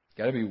 you've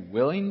got to be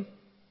willing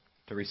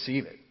to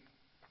receive it.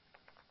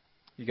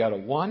 You got to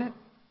want it,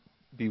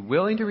 be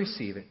willing to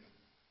receive it.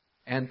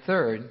 And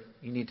third,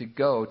 you need to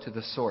go to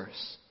the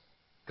source.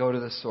 Go to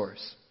the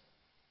source.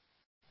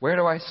 Where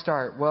do I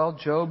start? Well,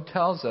 Job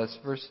tells us,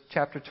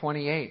 chapter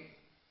 28.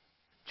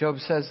 Job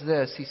says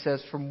this. He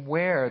says, from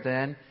where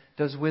then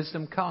does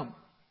wisdom come?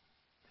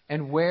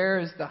 And where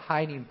is the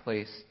hiding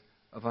place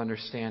of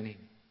understanding?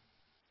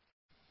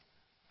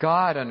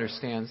 God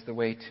understands the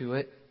way to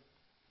it,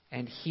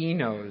 and He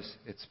knows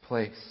its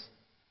place.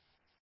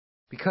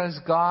 Because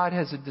God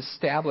has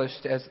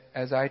established,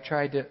 as I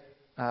tried to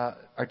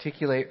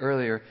articulate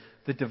earlier,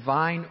 the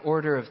divine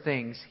order of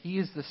things, He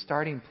is the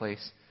starting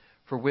place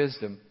for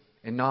wisdom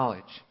and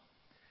knowledge.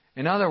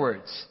 In other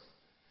words,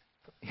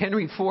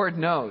 Henry Ford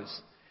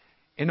knows,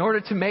 in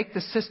order to make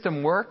the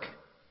system work,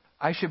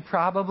 I should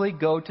probably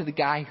go to the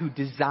guy who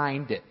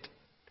designed it.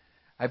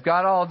 I've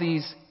got all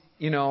these,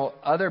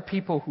 other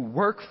people who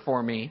work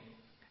for me,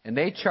 and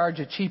they charge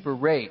a cheaper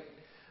rate.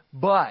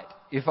 But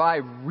if I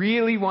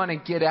really want to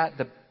get at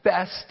the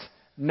best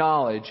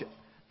knowledge,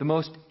 the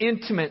most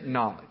intimate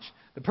knowledge,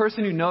 the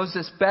person who knows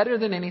this better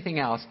than anything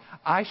else,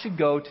 I should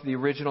go to the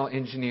original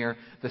engineer,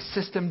 the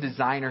system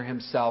designer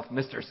himself,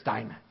 Mr.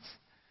 Steinmetz.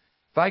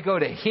 If I go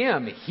to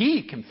him,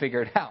 he can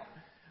figure it out.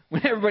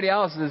 When everybody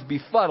else is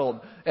befuddled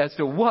as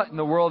to what in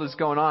the world is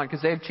going on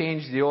because they've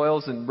changed the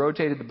oils and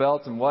rotated the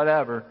belts and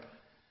whatever,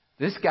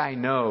 this guy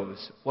knows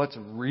what's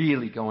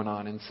really going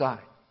on inside.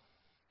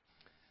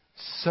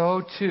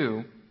 So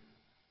too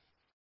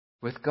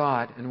with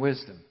God and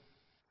wisdom.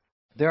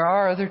 There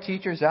are other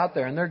teachers out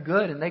there, and they're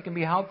good, and they can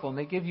be helpful, and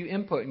they give you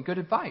input and good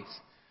advice.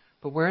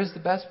 But where is the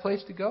best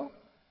place to go?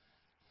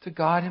 To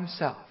God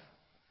Himself.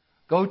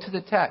 Go to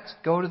the text.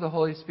 Go to the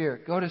Holy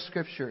Spirit. Go to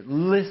Scripture.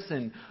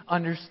 Listen,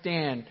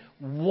 understand,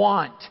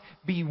 want,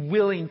 be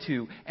willing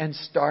to, and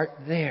start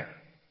there.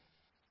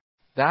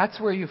 That's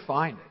where you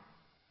find it.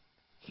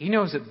 He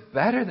knows it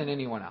better than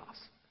anyone else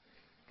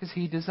because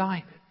He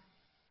designed it.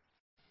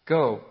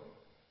 Go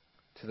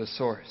to the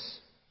source.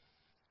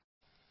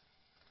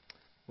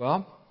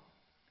 Well,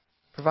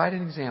 provide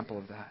an example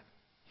of that.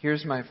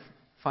 Here's my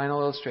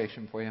final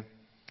illustration for you.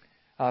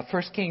 1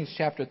 Kings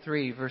chapter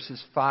 3,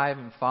 verses 5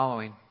 and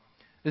following.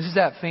 This is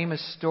that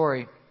famous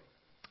story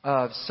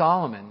of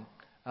Solomon,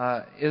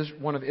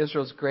 one of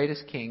Israel's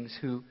greatest kings,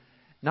 who,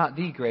 not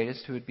the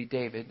greatest, who would be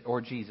David or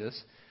Jesus,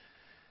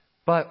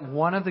 but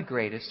one of the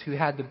greatest, who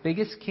had the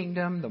biggest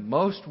kingdom, the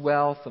most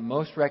wealth, the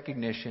most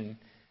recognition.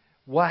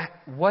 What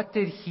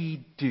did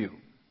he do?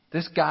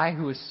 This guy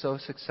who was so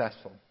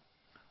successful.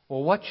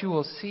 Well, what you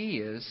will see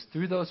is,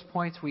 through those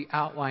points we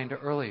outlined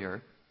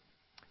earlier,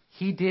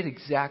 he did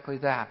exactly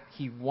that.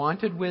 He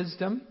wanted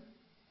wisdom.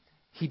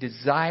 He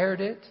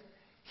desired it.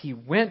 He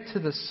went to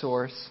the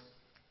source,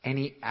 and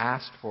he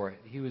asked for it.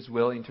 He was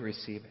willing to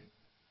receive it.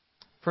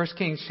 1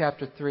 Kings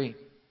chapter 3.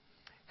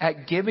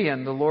 At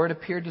Gibeon, the Lord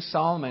appeared to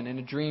Solomon in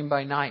a dream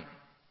by night.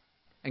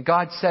 And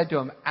God said to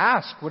him,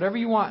 ask whatever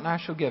you want and I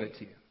shall give it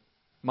to you.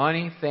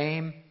 Money,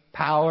 fame,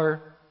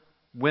 power,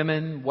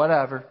 women,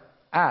 whatever.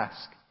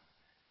 Ask.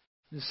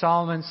 And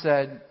Solomon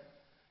said,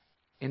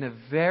 in a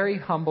very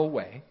humble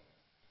way,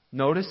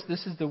 notice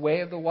this is the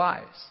way of the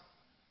wise.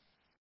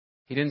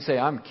 He didn't say,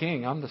 I'm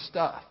king, I'm the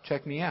stuff,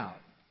 check me out.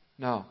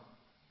 No.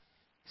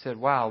 He said,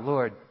 wow,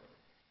 Lord,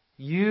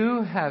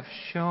 you have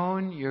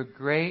shown your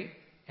great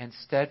and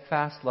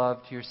steadfast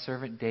love to your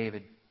servant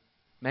David.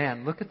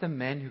 Man, look at the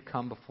men who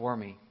come before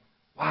me.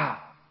 Wow.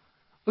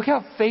 Look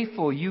how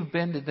faithful you've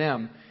been to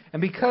them.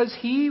 And because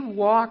he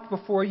walked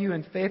before you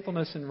in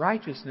faithfulness and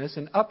righteousness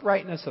and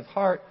uprightness of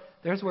heart,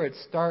 there's where it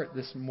starts,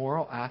 this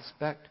moral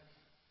aspect.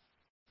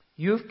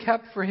 You have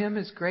kept for him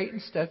his great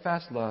and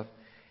steadfast love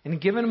and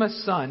given him a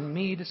son,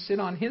 me, to sit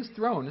on his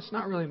throne. It's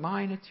not really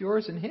mine, it's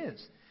yours and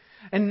his.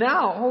 And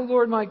now, O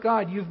Lord my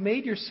God, you've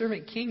made your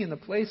servant king in the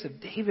place of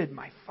David,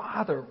 my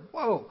father.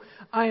 Whoa,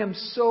 I am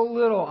so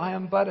little. I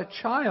am but a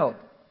child.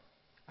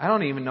 I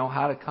don't even know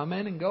how to come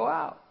in and go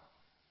out.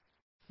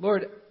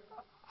 Lord,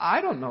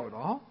 I don't know it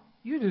all.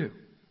 You do.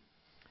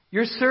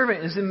 Your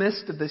servant is in the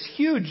midst of this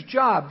huge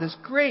job, this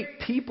great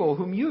people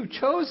whom you have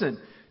chosen,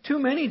 too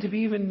many to be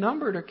even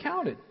numbered or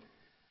counted.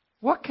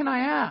 What can I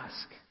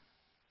ask?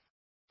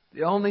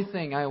 The only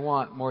thing I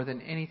want more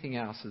than anything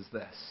else is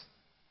this.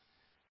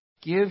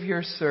 Give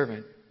your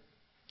servant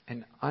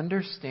an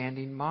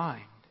understanding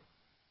mind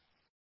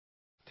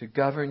to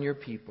govern your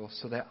people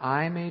so that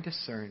I may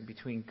discern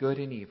between good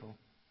and evil.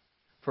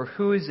 For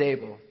who is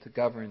able to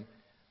govern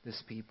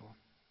this people?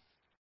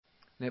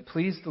 And it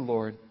pleased the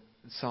Lord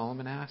that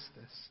Solomon asked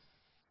this.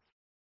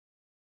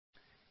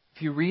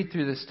 If you read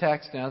through this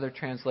text and other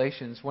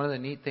translations, one of the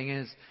neat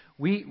things is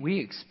we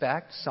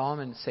expect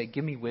Solomon to say,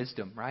 give me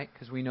wisdom, right?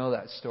 Because we know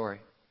that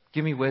story.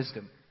 Give me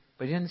wisdom.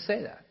 But he didn't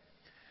say that.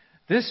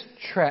 This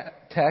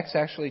text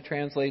actually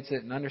translates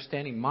it an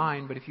understanding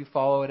mind, but if you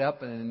follow it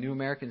up in the New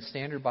American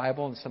Standard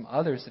Bible and some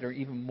others that are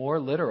even more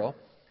literal,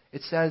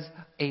 it says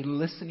a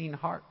listening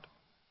heart.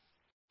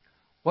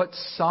 What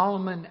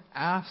Solomon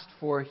asked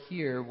for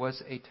here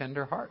was a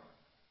tender heart.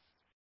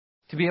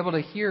 To be able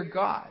to hear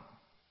God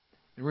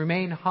and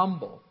remain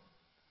humble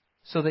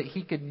so that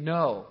he could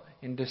know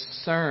and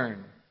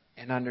discern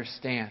and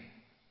understand.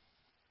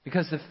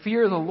 Because the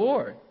fear of the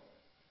Lord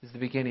is the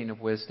beginning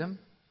of wisdom,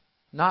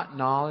 not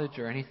knowledge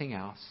or anything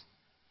else,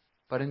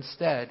 but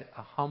instead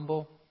a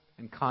humble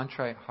and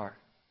contrite heart.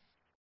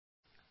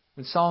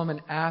 When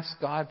Solomon asks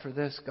God for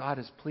this, God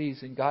is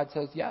pleased, and God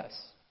says, yes,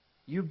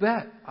 you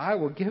bet, I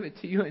will give it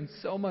to you and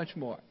so much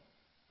more.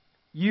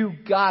 You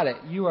got it.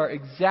 You are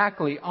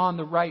exactly on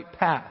the right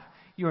path.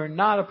 You are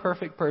not a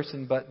perfect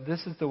person, but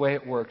this is the way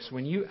it works.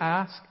 When you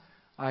ask,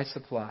 I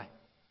supply.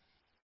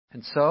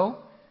 And so,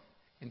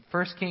 in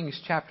 1 Kings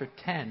chapter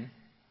 10,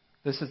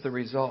 this is the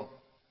result.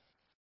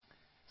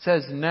 It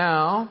says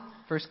now,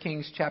 1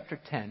 Kings chapter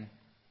 10,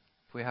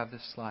 if we have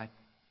this slide.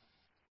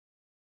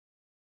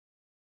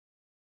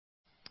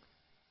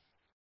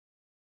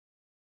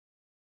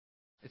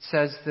 It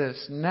says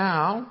this,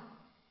 now,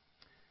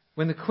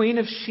 when the queen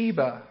of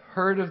Sheba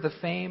heard of the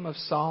fame of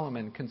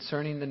Solomon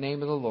concerning the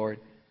name of the Lord,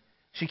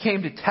 she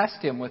came to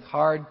test him with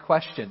hard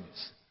questions.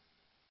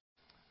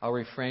 I'll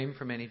refrain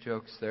from any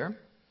jokes there.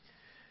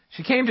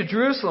 She came to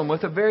Jerusalem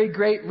with a very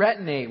great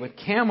retinue, with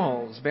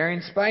camels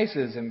bearing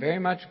spices and very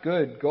much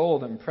good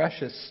gold and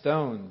precious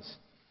stones.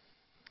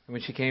 And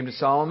when she came to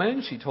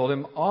Solomon, she told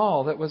him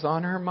all that was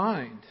on her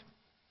mind.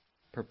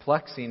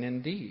 Perplexing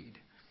indeed.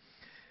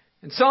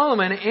 And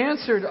Solomon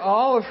answered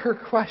all of her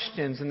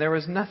questions, and there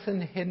was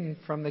nothing hidden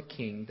from the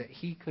king that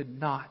he could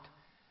not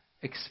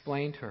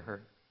explain to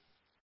her.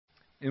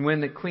 And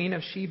when the queen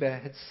of Sheba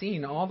had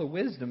seen all the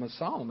wisdom of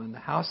Solomon, the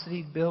house that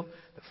he'd built,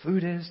 the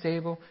food at his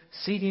table,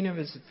 seating of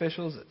his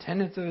officials,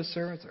 attendance of his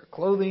servants, their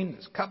clothing,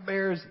 his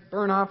cupbearers,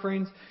 burnt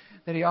offerings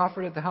that he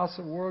offered at the house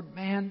of the Lord,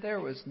 man,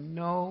 there was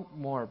no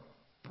more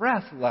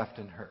breath left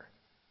in her.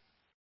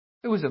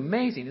 It was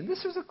amazing. And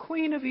this was a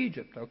queen of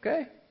Egypt,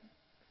 okay?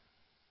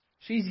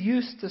 She's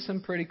used to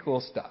some pretty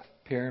cool stuff.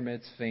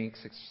 Pyramids, sphinx,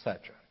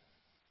 etc.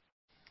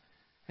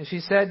 And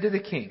she said to the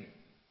king,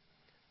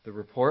 the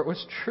report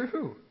was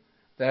true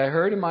that I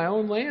heard in my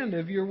own land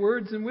of your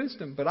words and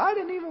wisdom. But I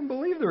didn't even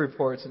believe the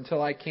reports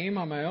until I came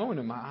on my own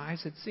and my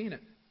eyes had seen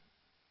it.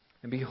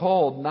 And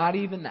behold, not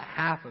even the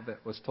half of it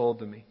was told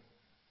to me.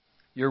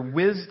 Your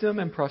wisdom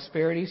and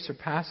prosperity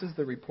surpasses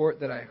the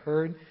report that I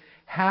heard.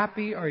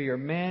 Happy are your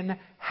men,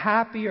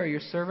 happy are your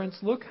servants.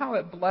 Look how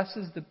it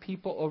blesses the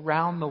people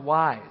around the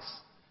wise.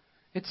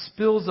 It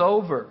spills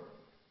over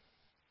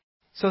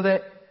so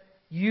that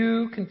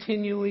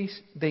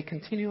they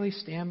continually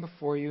stand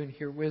before you and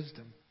hear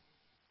wisdom.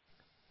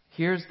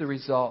 Here's the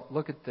result.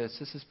 Look at this.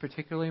 This is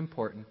particularly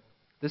important.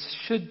 This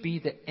should be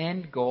the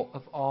end goal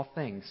of all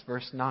things.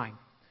 Verse 9.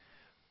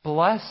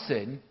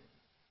 Blessed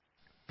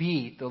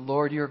be the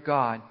Lord your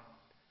God,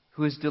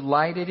 who has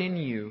delighted in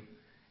you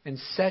and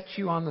set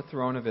you on the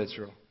throne of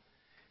Israel.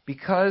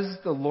 Because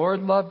the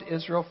Lord loved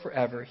Israel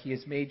forever, He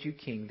has made you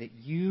king, that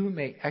you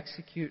may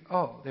execute,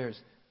 there's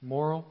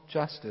moral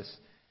justice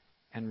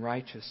and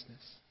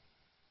righteousness.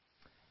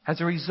 As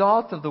a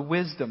result of the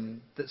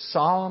wisdom that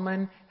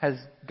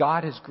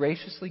God has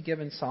graciously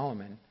given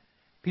Solomon,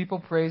 people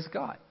praise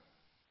God.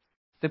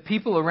 The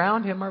people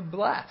around him are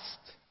blessed.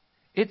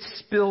 It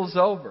spills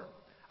over.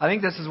 I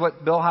think this is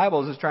what Bill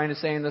Hybels is trying to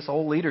say in this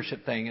whole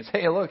leadership thing. Is,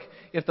 hey, look,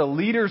 if the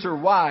leaders are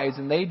wise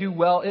and they do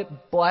well, it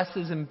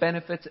blesses and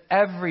benefits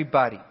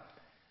everybody.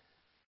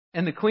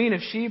 And the Queen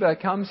of Sheba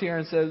comes here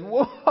and says,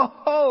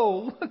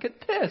 whoa, look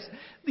at this.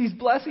 These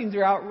blessings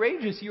are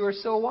outrageous. You are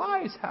so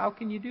wise. How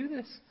can you do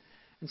this?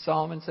 And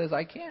Solomon says,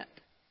 I can't.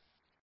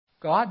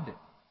 God did.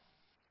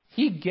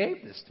 He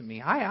gave this to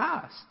me. I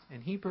asked,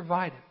 and He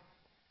provided.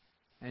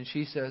 And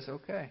she says,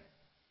 okay,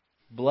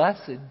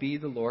 blessed be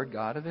the Lord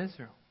God of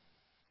Israel.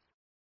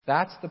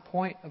 That's the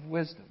point of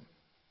wisdom.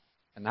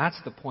 And that's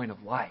the point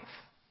of life.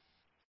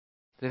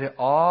 That it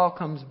all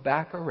comes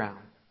back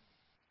around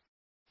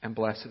and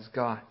blesses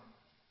God.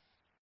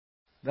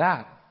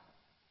 That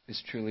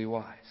is truly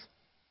wise.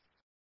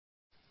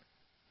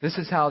 This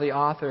is how the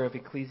author of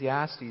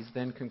Ecclesiastes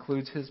then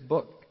concludes his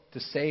book, to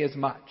say as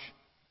much.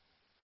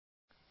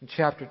 In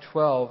chapter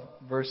 12,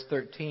 verse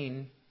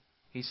 13,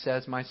 he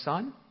says, my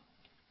son,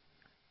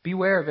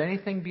 beware of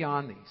anything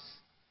beyond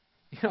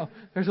these.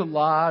 There's a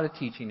lot of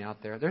teaching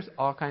out there. There's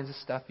all kinds of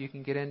stuff you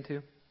can get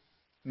into.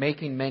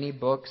 Making many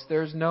books.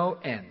 There's no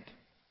end.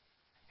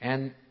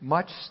 And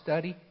much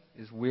study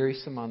is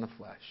wearisome on the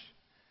flesh.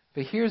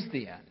 But here's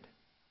the end.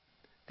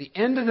 The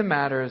end of the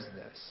matter is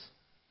this.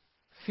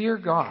 Fear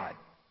God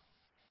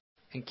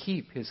and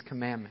keep His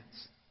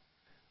commandments.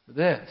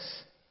 This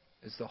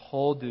is the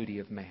whole duty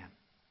of man.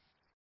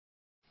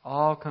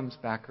 All comes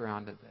back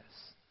around to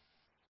this.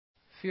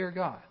 Fear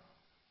God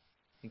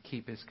and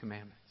keep His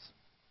commandments.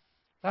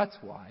 That's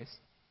wise.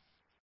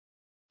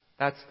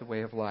 That's the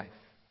way of life.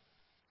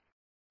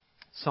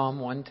 Psalm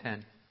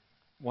 111:10.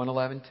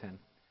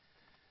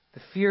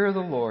 The fear of the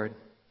Lord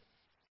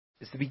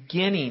is the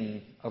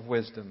beginning of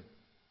wisdom,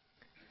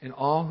 and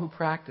all who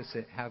practice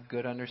it have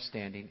good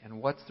understanding.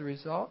 And what's the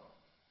result?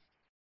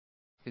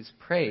 His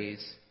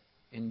praise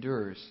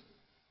endures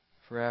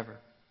forever.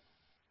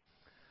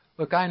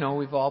 Look, I know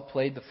we've all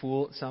played the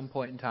fool at some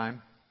point in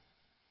time.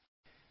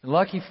 And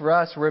lucky for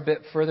us, we're a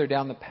bit further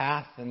down the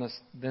path than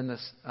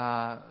this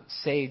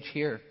sage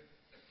here.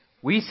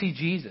 We see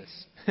Jesus.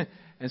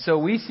 And so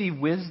we see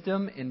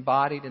wisdom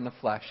embodied in the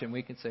flesh. And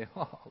we can say,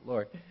 oh,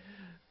 Lord,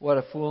 what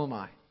a fool am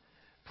I.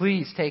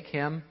 Please take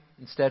Him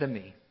instead of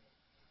me.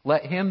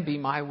 Let Him be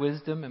my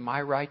wisdom and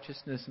my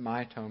righteousness and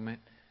my atonement.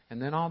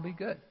 And then I'll be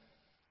good.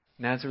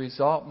 And as a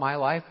result, my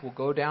life will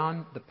go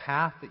down the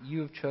path that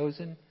You have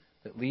chosen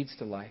that leads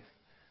to life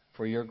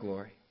for Your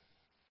glory.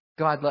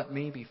 God, let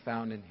me be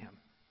found in Him.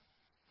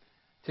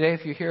 Today,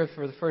 if you're here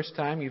for the first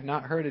time, you've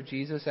not heard of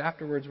Jesus,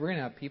 afterwards we're going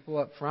to have people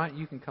up front.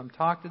 You can come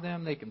talk to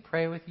them. They can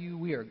pray with you.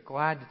 We are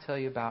glad to tell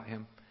you about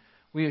Him.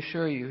 We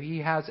assure you, He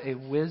has a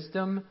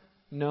wisdom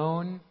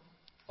known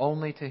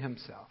only to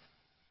Himself.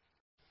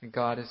 And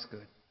God is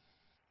good.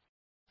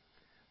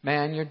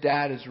 Man, your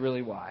dad is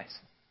really wise.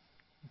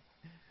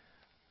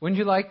 Wouldn't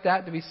you like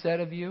that to be said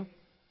of you?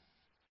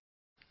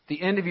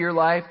 The end of your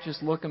life,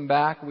 just looking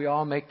back, we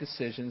all make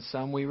decisions.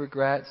 Some we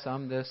regret,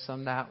 some this,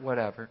 some that,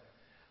 whatever.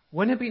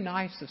 Wouldn't it be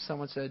nice if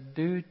someone said,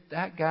 dude,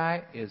 that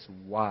guy is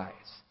wise.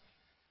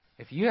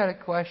 If you had a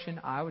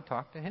question, I would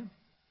talk to him.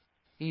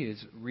 He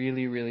is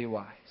really, really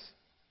wise.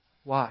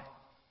 Why?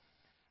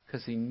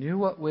 Because he knew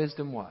what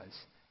wisdom was,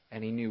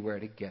 and he knew where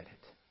to get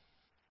it.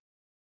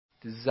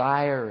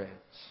 Desire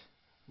it,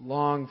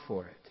 long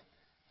for it,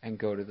 and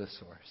go to the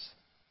source.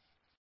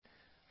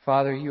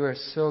 Father, You are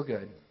so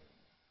good.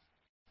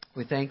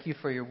 We thank You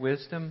for Your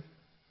wisdom.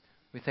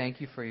 We thank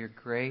You for Your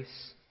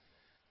grace.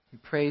 We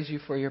praise You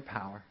for Your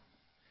power.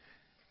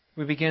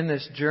 We begin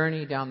this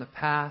journey down the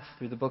path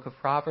through the book of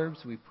Proverbs.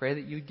 We pray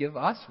that You'd give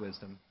us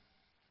wisdom.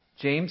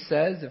 James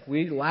says, if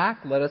we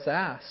lack, let us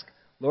ask.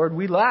 Lord,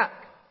 we lack.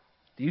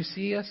 Do You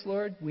see us,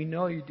 Lord? We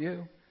know You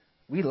do.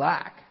 We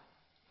lack.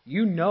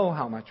 You know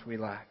how much we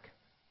lack.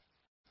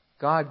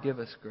 God, give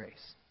us grace.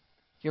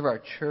 Give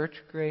our church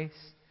grace.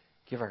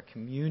 Give our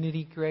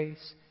community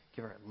grace.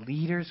 Give our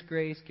leaders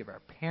grace. Give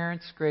our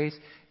parents grace.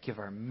 Give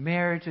our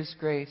marriages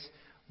grace.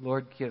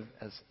 Lord, give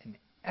us in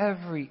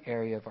every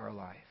area of our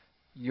life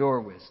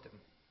Your wisdom.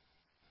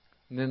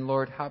 And then,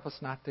 Lord, help us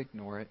not to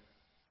ignore it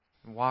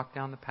and walk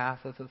down the path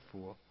of the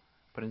fool,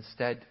 but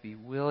instead to be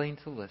willing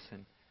to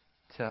listen,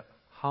 to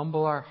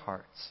humble our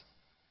hearts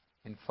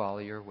and follow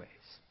Your ways.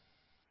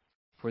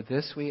 For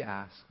this we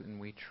ask and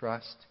we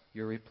trust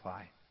Your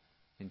reply.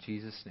 In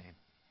Jesus' name,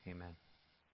 amen.